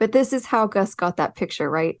shit. But this is how Gus got that picture,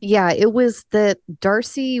 right? Yeah, it was that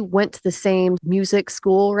Darcy went to the same music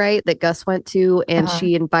school, right, that Gus went to, and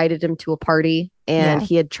she invited him to a party. And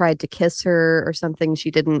he had tried to kiss her or something.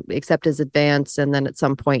 She didn't accept his advance. And then at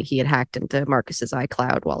some point he had hacked into Marcus's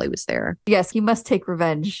iCloud while he was there. Yes, he must take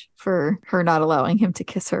revenge for her not allowing him to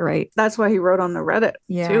kiss her, right? That's why he wrote on the Reddit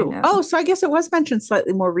too. Oh, so I guess it was mentioned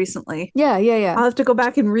slightly more recently. Yeah. I'll have to go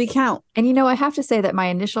back and recount. And I have to say that my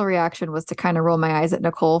initial reaction was to kind of roll my eyes at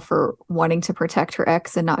Nicole for wanting to protect her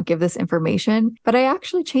ex and not give this information. But I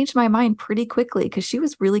actually changed my mind pretty quickly because she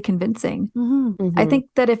was really convincing. I think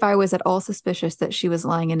that if I was at all suspicious that she was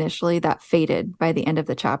lying initially, that faded by the end of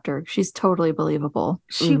the chapter. She's totally believable.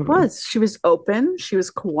 She was. She was open. She was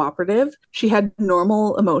cooperative. She had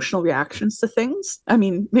normal emotional reactions to things. I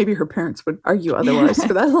mean, maybe her parents would argue otherwise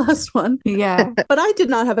for that last one. Yeah. But I did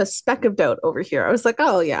not have a speck of doubt over here. I was like,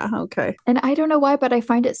 oh yeah, okay. And I don't know why, but I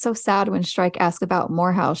find it so sad when Strike asks about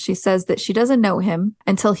Morehouse. She says that she doesn't know him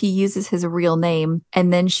until he uses his real name.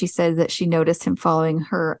 And then she said that she noticed him following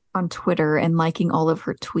her on Twitter and liking all of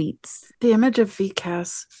her tweets. The image of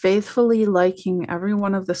VCAS faithfully liking every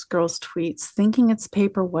one of this girl's tweets, thinking it's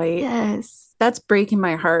Paperwhite. Yes. That's breaking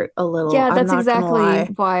my heart a little. Yeah, that's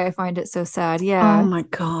exactly why I find it so sad. Yeah. Oh my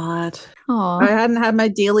God. Aww. I hadn't had my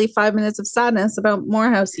daily 5 minutes of sadness about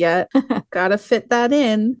Morehouse yet. Gotta fit that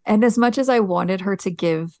in. And as much as I wanted her to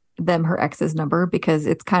give them her ex's number because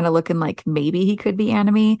it's kind of looking like maybe he could be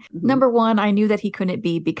Anime. Number one, I knew that he couldn't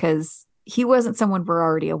be because he wasn't someone we're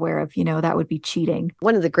already aware of. That would be cheating.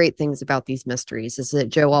 One of the great things about these mysteries is that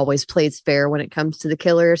Joe always plays fair when it comes to the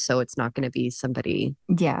killer. So it's not going to be somebody.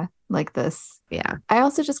 Yeah, like this. Yeah. I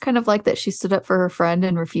also just kind of like that she stood up for her friend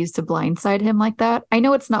and refused to blindside him like that. I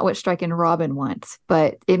know it's not what Strike and Robin want,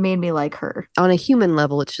 but it made me like her. On a human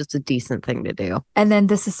level, it's just a decent thing to do. And then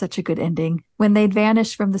this is such a good ending. When they'd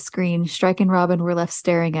vanished from the screen, Strike and Robin were left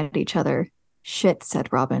staring at each other. Shit,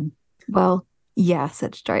 said Robin. Well, yeah,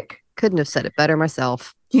 said Strike. Couldn't have said it better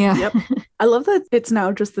myself. Yeah. Yep. I love that it's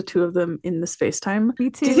now just the two of them in this FaceTime. Me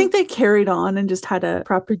too. Do you think they carried on and just had a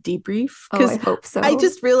proper debrief? Oh, I hope so. I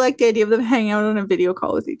just really like the idea of them hanging out on a video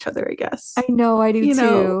call with each other, I guess. I know, I do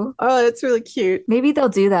too. Oh, it's really cute. Maybe they'll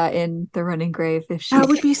do that in The Running Grave if she... That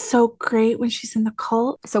would be so great when she's in the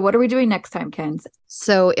cult. So what are we doing next time, Kens?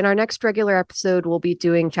 So in our next regular episode, we'll be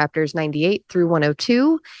doing chapters 98 through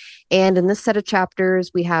 102. And in this set of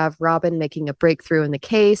chapters, we have Robin making a breakthrough in the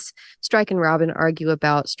case. Strike and Robin argue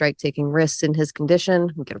about Strike taking risks in his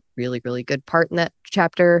condition. We get a really, really good part in that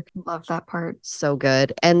chapter. Love that part. So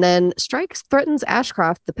good. And then Strike threatens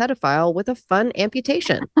Ashcroft, the pedophile, with a fun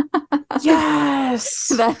amputation. Yes.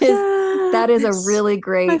 That is a really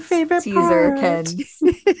great teaser, Kens.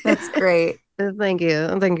 That's great. Thank you.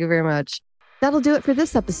 Thank you very much. That'll do it for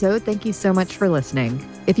this episode. Thank you so much for listening.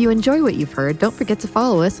 If you enjoy what you've heard, don't forget to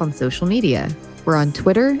follow us on social media. We're on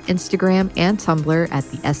Twitter, Instagram, and Tumblr at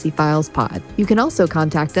the SE Files Pod. You can also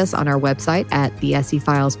contact us on our website at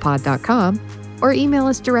thesefilespod.com or email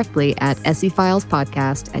us directly at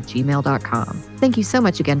sefilespodcast@gmail.com. Thank you so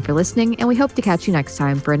much again for listening, and we hope to catch you next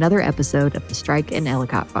time for another episode of the Strike and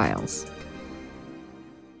Ellicott Files.